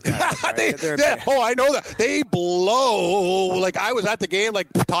of all, let's get that. Right? I know that. They blow. Like, I was at the game, like,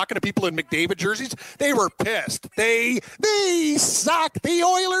 talking to people in McDavid jerseys. They were pissed. They suck. The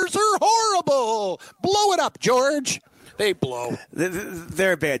Oilers are horrible. Blow it up, George. They blow.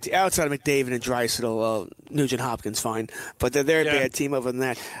 They're a bad team. Outside of McDavid and Draisaitl, Nugent Hopkins, fine. But they're a bad team other than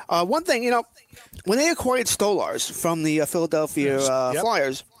that. One thing, when they acquired Stolarz from the Philadelphia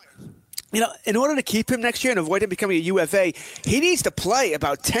Flyers, in order to keep him next year and avoid him becoming a UFA, he needs to play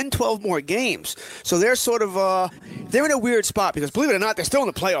about 10, 12 more games. So they're sort of they're in a weird spot because, believe it or not, they're still in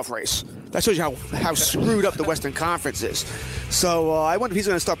the playoff race. That shows you how screwed up the Western Conference is. So I wonder if he's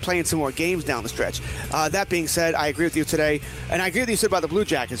going to start playing some more games down the stretch. That being said, I agree with you today. And I agree with you about the Blue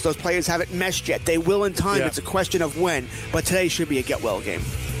Jackets. Those players haven't meshed yet. They will in time. Yeah. It's a question of when. But today should be a get-well game.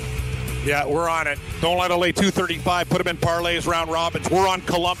 Yeah, we're on it. Don't let it lay 235. Put them in parlays, round robins. We're on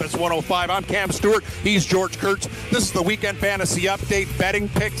Columbus 105. I'm Cam Stewart. He's George Kurtz. This is the Weekend Fantasy Update, betting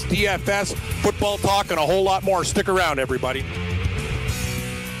picks, DFS, football talk, and a whole lot more. Stick around, everybody.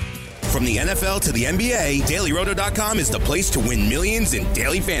 From the NFL to the NBA, DailyRoto.com is the place to win millions in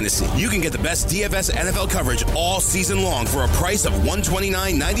daily fantasy. You can get the best DFS NFL coverage all season long for a price of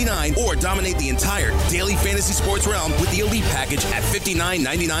 $129.99 or dominate the entire daily fantasy sports realm with the Elite Package at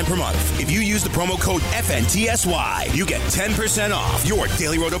 $59.99 per month. If you use the promo code FNTSY, you get 10% off your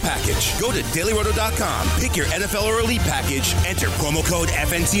Daily Roto package. Go to DailyRoto.com, pick your NFL or Elite Package, enter promo code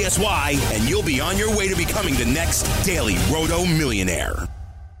FNTSY, and you'll be on your way to becoming the next Daily Roto millionaire.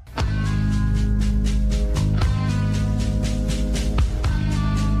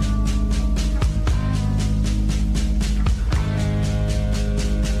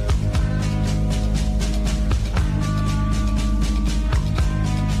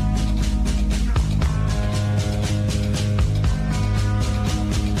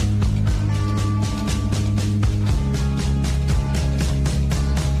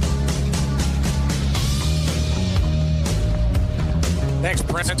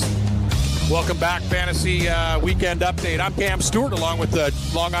 Welcome back, Fantasy Weekend Update. I'm Cam Stewart, along with the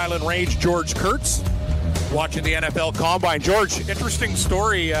Long Island Range George Kurtz, watching the NFL Combine. George, interesting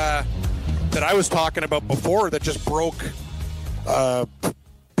story that I was talking about before that just broke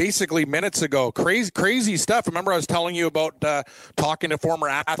basically minutes ago. Crazy stuff. Remember I was telling you about talking to former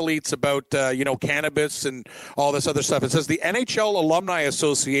athletes about, cannabis and all this other stuff. It says the NHL Alumni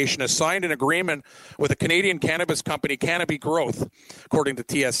Association has signed an agreement with a Canadian cannabis company, Canopy Growth, according to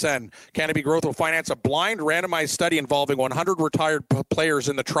TSN. Canopy Growth will finance a blind randomized study involving 100 retired players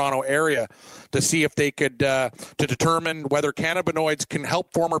in the Toronto area to see if they could, to determine whether cannabinoids can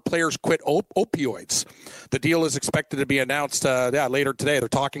help former players quit opioids. The deal is expected to be announced later today. They're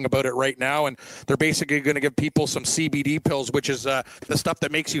talking about it right now, and they're basically going to give people some CBD pills, which is the stuff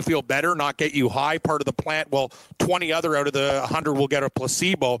that makes you feel better, not get you high, part of the plant. Well, 20 other out of the 100 will get a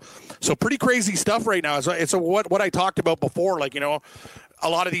placebo. So pretty crazy stuff right now. It's what I talked about before, a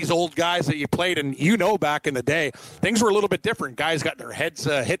lot of these old guys that you played, and back in the day, things were a little bit different. Guys got their heads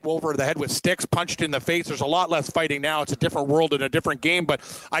hit over the head with sticks, punched in the face. There's a lot less fighting now. It's a different world and a different game. But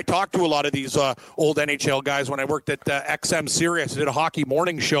I talked to a lot of these old NHL guys when I worked at XM Sirius. I did a hockey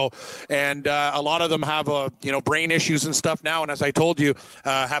morning show, and a lot of them have brain issues and stuff now. And as I told you,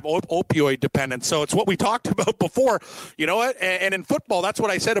 have opioid dependence. So it's what we talked about before. You know what? And in football, that's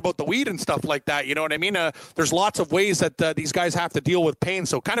what I said about the weed and stuff like that. You know what I mean? There's lots of ways that these guys have to deal with pain.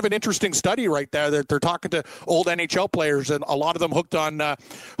 So kind of an interesting study right there that they're talking to old NHL players, and a lot of them hooked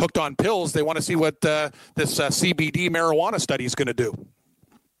on pills. They want to see what this CBD marijuana study is going to do.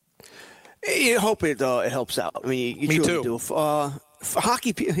 I hope it helps out. I mean, you Me truly too. do. For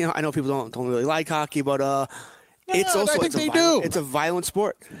hockey, I know people don't really like hockey, but it's a violent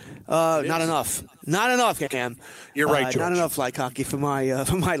sport. Not enough, Cam. You're right, George. Not enough like hockey for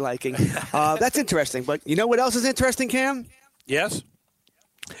my liking. That's interesting. But you know what else is interesting, Cam? Yes.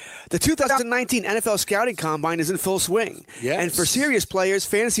 The 2019 NFL Scouting Combine is in full swing. Yes. And for serious players,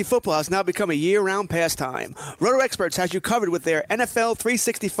 fantasy football has now become a year-round pastime. Roto Experts has you covered with their NFL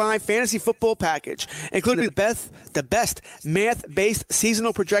 365 fantasy football package, including the best math-based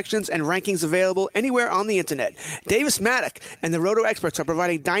seasonal projections and rankings available anywhere on the internet. Davis Maddock and the Roto Experts are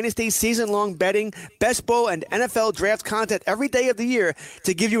providing Dynasty season-long betting, best ball, and NFL draft content every day of the year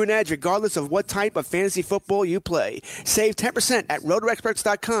to give you an edge regardless of what type of fantasy football you play. Save 10% at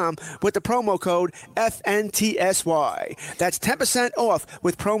rotoexperts.com with the promo code FNTSY. That's 10% off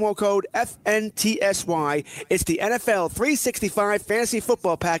with promo code FNTSY. It's the NFL 365 fantasy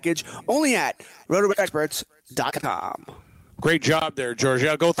football package only at rotoexperts.com. Great job there, George.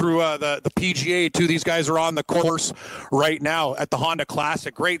 Yeah, go through the PGA, too. These guys are on the course right now at the Honda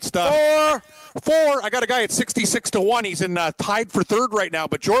Classic. Great stuff. Four. I got a guy at 66-1. He's in tied for third right now.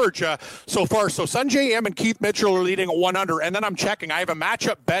 But, George, so far, Sungjae Im and Keith Mitchell are leading at 1 under. And then I'm checking. I have a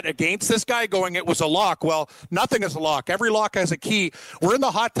matchup bet against this guy going, it was a lock. Well, nothing is a lock. Every lock has a key. We're in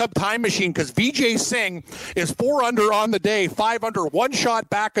the hot tub time machine because Vijay Singh is 4 under on the day, 5 under, 1 shot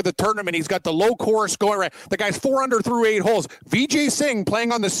back of the tournament. He's got the low course going right. The guy's 4 under through 8 holes. Vijay Singh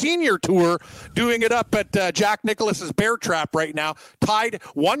playing on the senior tour, doing it up at Jack Nicklaus's Bear Trap right now. Tied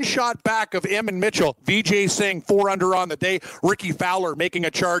 1 shot back of Im and Mitchell. Vijay Singh 4 under on the day. Ricky Fowler making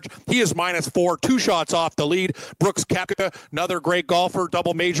a charge. He is -4, 2 shots off the lead. Brooks Koepka, another great golfer,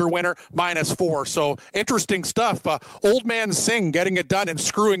 double major winner, -4. So interesting stuff. Old man Singh getting it done and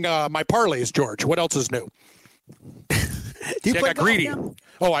screwing my parlays, George. What else is new? Do you play I got greedy. golf?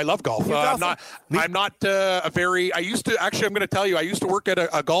 Oh, I love golf. I'm not a very. I used to actually. I'm going to tell you. I used to work at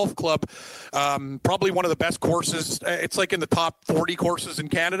a golf club. Probably one of the best courses. It's like in the top 40 courses in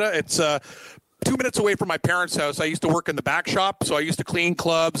Canada. It's 2 minutes away from my parents' house. I used to work in the back shop, so I used to clean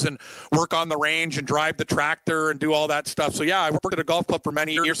clubs and work on the range and drive the tractor and do all that stuff. So, yeah, I worked at a golf club for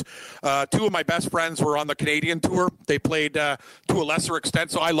many years. 2 of my best friends were on the Canadian tour. They played to a lesser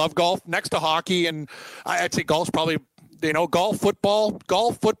extent, so I love golf. Next to hockey, and I'd say golf's probably – golf, football,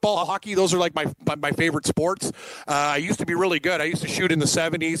 hockey, those are like my favorite sports. I used to be really good. I used to shoot in the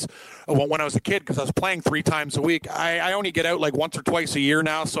 70s when I was a kid because I was playing 3 times a week. I only get out like once or twice a year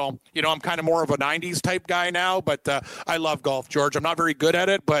now, so, I'm kind of more of a 90s type guy now, but I love golf, George. I'm not very good at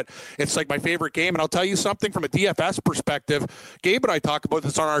it, but it's like my favorite game, and I'll tell you something from a DFS perspective. Gabe and I talk about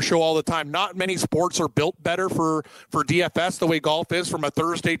this on our show all the time. Not many sports are built better for DFS the way golf is from a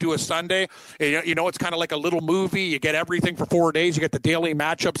Thursday to a Sunday. It's kind of like a little movie. You get everything for 4 days. You get the daily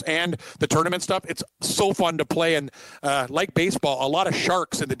matchups and the tournament stuff. It's so fun to play, and like baseball, a lot of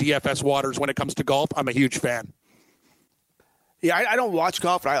sharks in the DFS waters when it comes to golf. I'm a huge fan. Yeah, I don't watch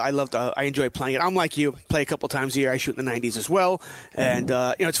golf, but I enjoy playing it. I'm like you, play a couple times a year. I shoot in the 90s as well. And,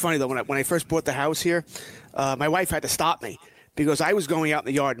 it's funny, though, when I first bought the house here, my wife had to stop me because I was going out in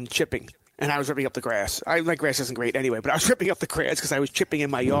the yard and chipping. And I was ripping up the grass. My grass isn't great anyway, but I was ripping up the grass because I was chipping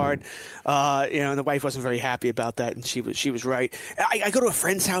in my yard. And the wife wasn't very happy about that, and she was right. I go to a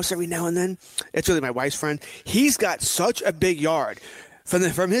friend's house every now and then. It's really my wife's friend. He's got such a big yard.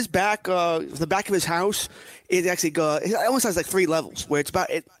 From his back, the back of his house, it actually it almost has like 3 levels, where it's about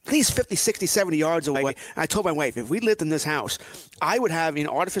at least 50, 60, 70 yards away. And I told my wife, if we lived in this house, I would have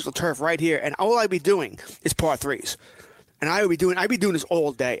artificial turf right here, and all I'd be doing is par 3s. And I'd be doing this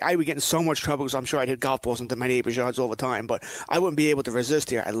all day. I'd be getting so much trouble because I'm sure I'd hit golf balls into my neighbor's yards all the time. But I wouldn't be able to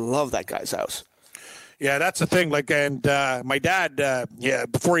resist here. I love that guy's house. Yeah, that's the thing. And my dad,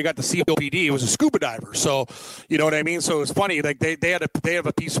 before he got the COPD, he was a scuba diver. So, you know what I mean? So it's funny. Like they have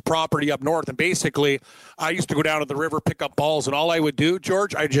a piece of property up north, and basically, I used to go down to the river, pick up balls, and all I would do,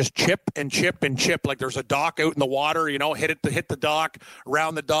 George, I just chip and chip and chip. Like there's a dock out in the water, hit the dock,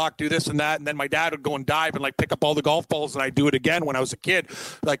 around the dock, do this and that, and then my dad would go and dive and pick up all the golf balls, and I'd do it again when I was a kid.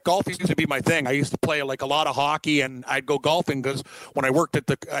 Like golf used to be my thing. I used to play like a lot of hockey, and I'd go golfing because when I worked at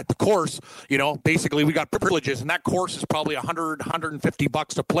the course, basically we got privileges, and that course is probably $150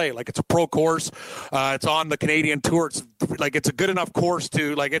 to play. Like it's a pro course. It's on the Canadian tour. It's a good enough course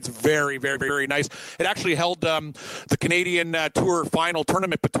to it's very, very, very nice. It actually held the Canadian Tour final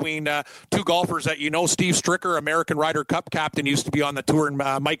tournament between 2 golfers that Steve Stricker, American Ryder Cup captain, used to be on the tour, and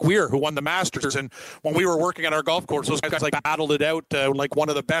Mike Weir, who won the Masters. And when we were working at our golf course, those guys battled it out like one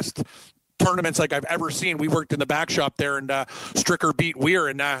of the best tournaments I've ever seen. We worked in the back shop there, and Stricker beat Weir,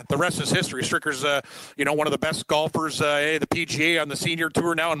 and the rest is history. Stricker's one of the best golfers, the PGA on the senior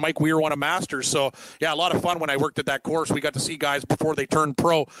tour now, and Mike Weir won a Masters. So yeah, a lot of fun when I worked at that course. We got to see guys before they turned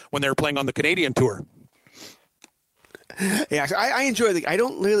pro when they were playing on the Canadian tour. Yeah, I enjoy I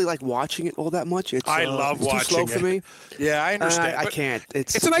don't really like watching it all that much. I love watching it. It's too slow for me. Yeah, I understand. I can't.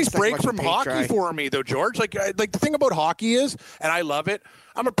 It's a nice break from hockey for me, though, George. Like the thing about hockey is, and I love it,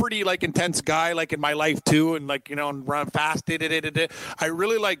 I'm a pretty like intense guy, like in my life too, and like, you know, and run fast. I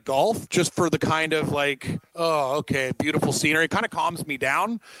really like golf just for the kind of like, oh, okay, beautiful scenery. It kind of calms me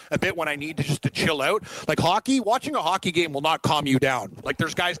down a bit when I need to just to chill out. Like hockey, watching a hockey game will not calm you down. Like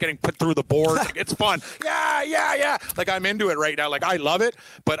there's guys getting put through the board. Like, it's fun. Yeah. Like I'm into it right now. Like I love it,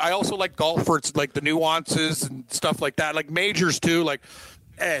 but I also like golf for its like the nuances and stuff like that. Like majors too. Like,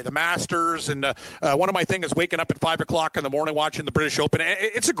 hey, the Masters, and one of my things is waking up at 5 o'clock in the morning watching the British Open.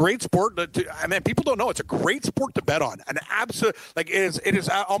 It's a great sport. I mean, people don't know it's a great sport to bet on. An absolute, like it is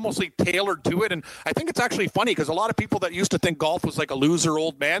almost like tailored to it. And I think it's actually funny because a lot of people that used to think golf was like a loser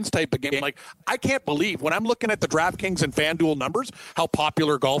old man's type of game. Like I can't believe when I'm looking at the DraftKings and FanDuel numbers how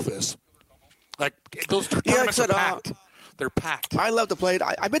popular golf is. Like those tournaments are packed. They're packed. I love to play it.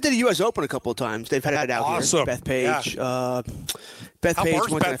 I've been to the U.S. Open a couple of times. They've had it out awesome. here. Bethpage. Yeah. Bethpage. How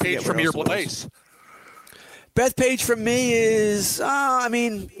far's Bethpage from your place? Bethpage from me is,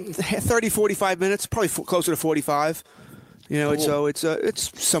 30, 45 minutes, probably closer to 45. You know, cool.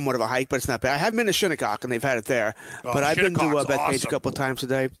 it's somewhat of a hike, but it's not bad. I haven't been to Shinnecock, and they've had it there. But I've been to Bethpage awesome. a couple of times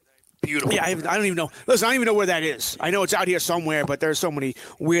today. Beautiful. Yeah, I don't even know. Listen, I don't even know where that is. I know it's out here somewhere, but there's so many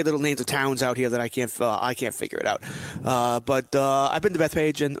weird little names of towns out here that I can't figure it out. But I've been to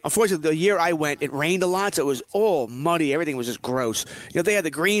Bethpage, and unfortunately, the year I went, it rained a lot, so it was all muddy. Everything was just gross. You know, they had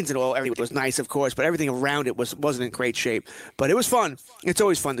the greens and all. Everything was nice, of course, but everything around it wasn't in great shape. But it was fun. It's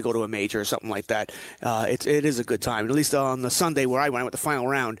always fun to go to a major or something like that. It is a good time. At least on the Sunday where I went the final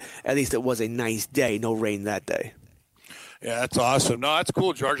round, at least it was a nice day. No rain that day. Yeah, that's awesome. No, that's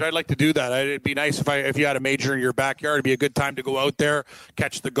cool, George. I'd like to do that. It'd be nice if you had a major in your backyard. It'd be a good time to go out there,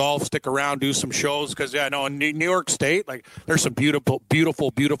 catch the golf, stick around, do some shows. Because I know in New York State, like there's some beautiful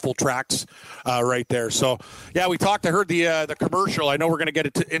tracks right there. So yeah, we talked. I heard the commercial. I know we're going to get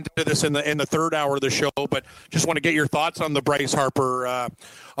into this in the third hour of the show, but just want to get your thoughts on the Bryce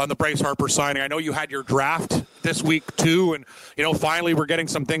Harper signing. I know you had your draft this week too, and you know finally we're getting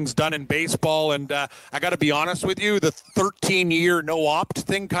some things done in baseball. And I got to be honest with you, the 13-year no-opt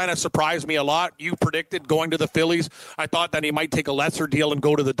thing kind of surprised me a lot. You predicted going to the Phillies. I thought that he might take a lesser deal and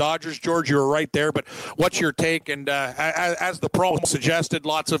go to the Dodgers. George, you were right there, but what's your take? And as the promo suggested,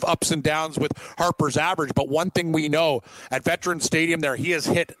 lots of ups and downs with Harper's average, but one thing we know, at Veterans Stadium there, he has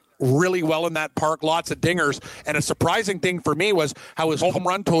hit really well in that park, lots of dingers. And a surprising thing for me was how his home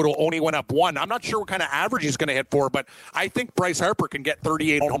run total only went up 1. I'm not sure what kind of average he's going to hit for, but I think Bryce Harper can get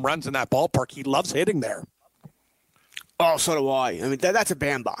 38 home runs in that ballpark. He loves hitting there. Oh, so do I. I mean, that's a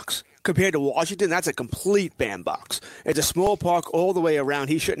bandbox. Compared to Washington, that's a complete bandbox. It's a small park all the way around.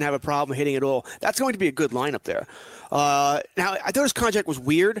 He shouldn't have a problem hitting it all. That's going to be a good lineup there. Now, I thought his contract was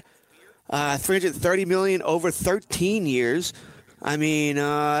weird. $330 million over 13 years. I mean,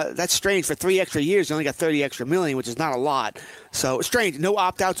 that's strange. For 3 extra years, he only got $30 extra million, which is not a lot. So it's strange. No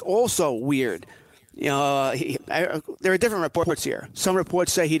opt-outs, also weird. You know, there are different reports here. Some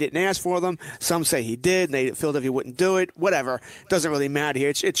reports say he didn't ask for them. Some say he did, and they felt if he wouldn't do it. Whatever. Doesn't really matter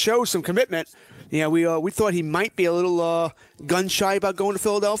here. It shows some commitment. You know, we thought he might be a little gun-shy about going to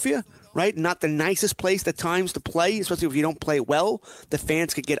Philadelphia, right? Not the nicest place at times to play, especially if you don't play well. The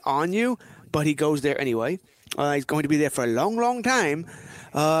fans could get on you, but he goes there anyway. He's going to be there for a long, long time.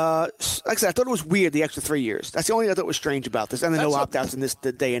 Like I said, I thought it was weird, the extra 3 years. That's the only thing I thought was strange about this. And the no opt-outs in this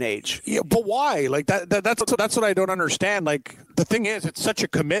day and age. Yeah, but why? Like that's what I don't understand. Like the thing is, it's such a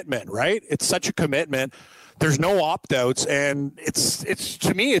commitment, right? It's such a commitment. There's no opt-outs, and it's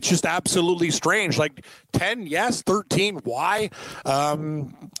to me, it's just absolutely strange. Like 10, yes, 13, why?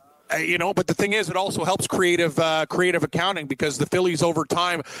 You know, but the thing is, it also helps creative accounting, because the Phillies over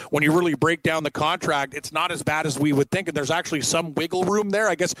time, when you really break down the contract, it's not as bad as we would think, and there's actually some wiggle room there.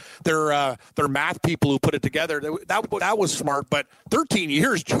 I guess they're math people who put it together. That was smart, but 13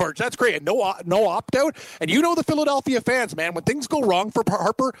 years, George, that's great. And no opt out, and you know the Philadelphia fans, man. When things go wrong for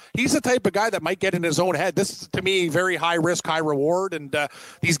Harper, he's the type of guy that might get in his own head. This is, to me, very high risk, high reward, and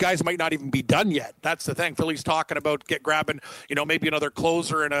these guys might not even be done yet. That's the thing. Philly's talking about grabbing, you know, maybe another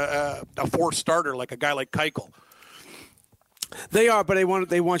closer and a fourth starter, like a guy like Keuchel. They are, but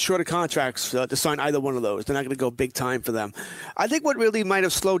they want shorter contracts to sign either one of those. They're not going to go big time for them. I think what really might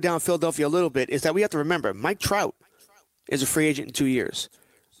have slowed down Philadelphia a little bit is that we have to remember Mike Trout is a free agent in 2 years.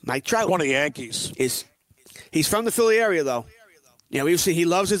 Mike Trout, one of the Yankees, he's from the Philly area though. You know, he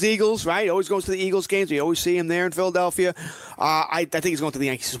loves his Eagles, right? He always goes to the Eagles games. We always see him there in Philadelphia. I think he's going to the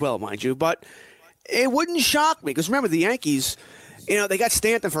Yankees as well, mind you. But it wouldn't shock me, because remember the Yankees. You know, they got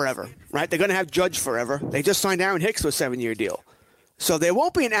Stanton forever, right? They're going to have Judge forever. They just signed Aaron Hicks to a 7-year deal. So there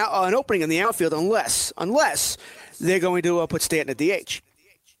won't be an opening in the outfield unless they're going to put Stanton at DH.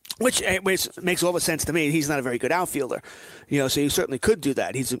 Which makes all the sense to me. He's not a very good outfielder, so you certainly could do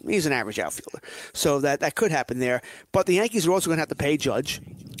that. He's an average outfielder, so that could happen there. But the Yankees are also going to have to pay Judge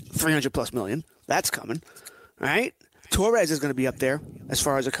 $300+ million. That's coming, right? Torres is going to be up there as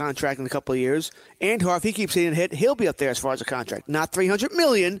far as a contract in a couple of years. Andujar, if he keeps hitting a hit, he'll be up there as far as a contract. Not $300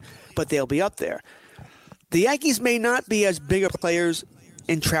 million, but they'll be up there. The Yankees may not be as big of players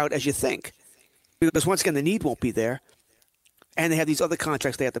in Trout as you think, because once again, the need won't be there. And they have these other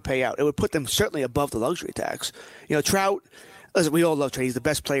contracts they have to pay out. It would put them certainly above the luxury tax. Trout, listen, we all love Trout. He's the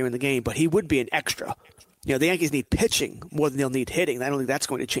best player in the game, but he would be an extra. The Yankees need pitching more than they'll need hitting. I don't think that's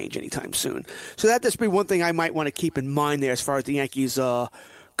going to change anytime soon. So that just be one thing I might want to keep in mind there as far as the Yankees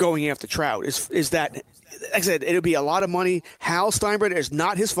going after Trout is that, like I said, it'll be a lot of money. Hal Steinbrenner is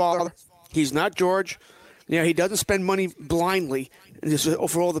not his father. He's not George. He doesn't spend money blindly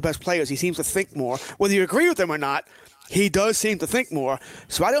for all the best players. He seems to think more. Whether you agree with him or not, he does seem to think more.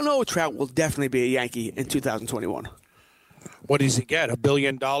 So I don't know if Trout will definitely be a Yankee in 2021. What does he get? $1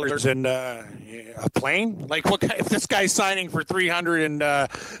 billion in a plane? Like, if this guy's signing for 300 and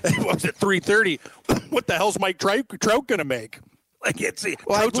what was it, 330? What the hell's Mike Trout going to make? Like,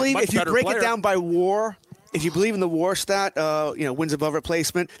 I believe if you break it down by WAR, if you believe in the WAR stat, wins above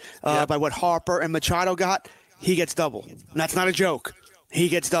replacement, by what Harper and Machado got, he gets double. And that's not a joke. He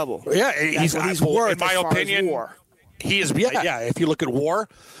gets double. Yeah, he's worth, in my opinion. WAR. He is, if you look at WAR,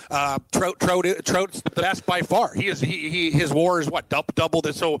 Trout's the best by far. His WAR is what, double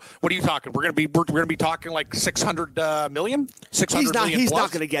this. So what are you talking? We're gonna be talking like 600 million. 600 million. He's not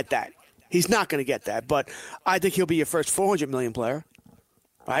going to get that. He's not going to get that. But I think he'll be your first 400 million player.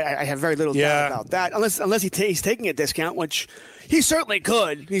 I have very little doubt about that, unless he's taking a discount, which he certainly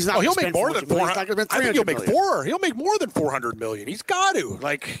could. He's not. He'll make more than 400. I think he'll make million. He'll make more than 400 million. He's got to.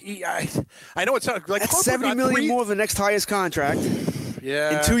 I know it's like that's $70 million more than the next highest contract.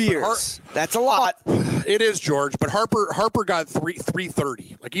 Yeah, in 2 years. That's a lot. It is, George. But Harper got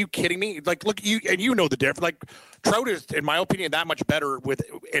 330. Like, are you kidding me? Like, look, you know the difference. Like, Trout is, in my opinion, that much better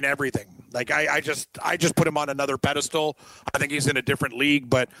in everything. Like, I just put him on another pedestal. I think he's in a different league.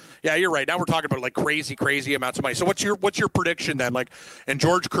 But yeah, you're right. Now we're talking about like crazy amounts of money. So what's your prediction then? Like, in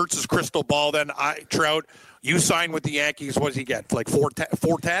George Kurtz's crystal ball, then Trout, you sign with the Yankees. What does he get? Like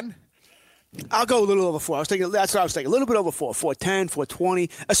 410? I'll go a little over 4. That's what I was thinking. A little bit over 4, 410, 420.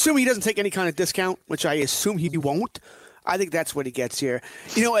 Assuming he doesn't take any kind of discount, which I assume he won't. I think that's what he gets here.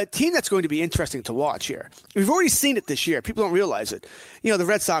 A team that's going to be interesting to watch here. We've already seen it this year. People don't realize it. The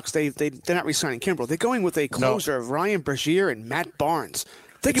Red Sox, they're not re-signing Kimbrel. They're going with a closer of Ryan Bergier and Matt Barnes.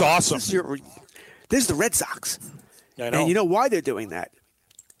 It's awesome. This is the Red Sox. I know. And you know why they're doing that?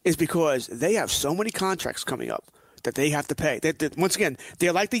 Is because they have so many contracts coming up that they have to pay. Once again,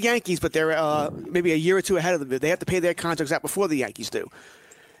 they're like the Yankees, but they're maybe a year or two ahead of them. They have to pay their contracts out before the Yankees do.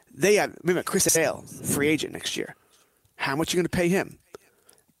 Remember, Chris Sale, free agent next year. How much are you going to pay him?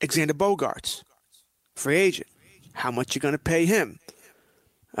 Xander Bogaerts, free agent. How much are you going to pay him?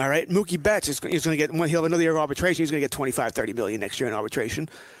 All right, Mookie Betts is going to get. He'll have another year of arbitration. He's going to get $25-30 million next year in arbitration.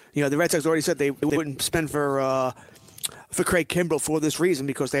 The Red Sox already said they wouldn't spend for Craig Kimbrel for this reason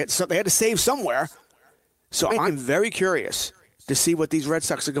because they had to save somewhere. So I'm very curious to see what these Red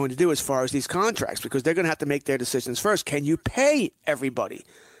Sox are going to do as far as these contracts because they're going to have to make their decisions first. Can you pay everybody?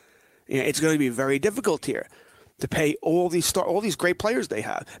 It's going to be very difficult here to pay all these great players they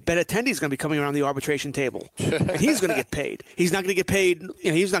have. Benintendi is going to be coming around the arbitration table, and he's going to get paid. He's not going to get paid.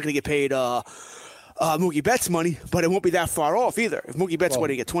 He's not going to get paid Mookie Betts money, but it won't be that far off either. If Mookie Betts, what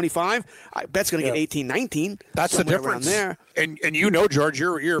do you get, 25? Betts going to get 18, 19. That's the difference. There. And George,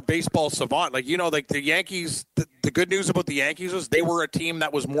 you're a baseball savant. Like the Yankees. The good news about the Yankees is they were a team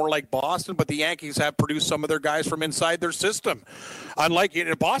that was more like Boston, but the Yankees have produced some of their guys from inside their system.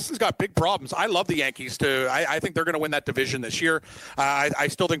 Unlike Boston's got big problems. I love the Yankees too. I think they're going to win that division this year. I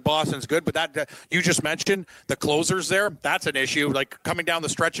still think Boston's good, but that you just mentioned the closers there. That's an issue. Like coming down the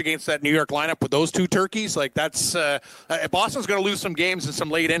stretch against that New York lineup with those two turkeys, like that's Boston's going to lose some games in some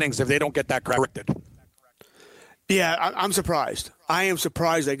late innings if they don't get that corrected. Yeah, I'm surprised. I am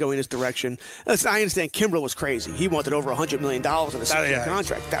surprised they go in this direction. Listen, I understand Kimbrel was crazy. He wanted over $100 million in a 6-year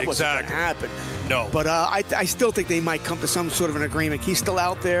contract. That wasn't going to happen. No. But I still think they might come to some sort of an agreement. He's still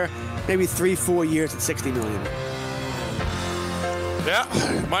out there, maybe 3-4 years at $60 million. Yeah,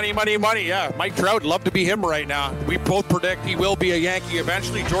 money. Yeah, Mike Trout, love to be him right now. We both predict he will be a Yankee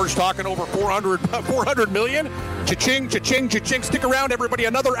eventually. George talking over 400 million. Cha-ching, cha-ching, cha-ching. Stick around, everybody.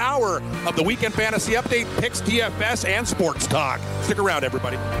 Another hour of the Weekend Fantasy Update, picks, DFS, and sports talk. Stick around,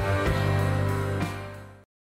 everybody.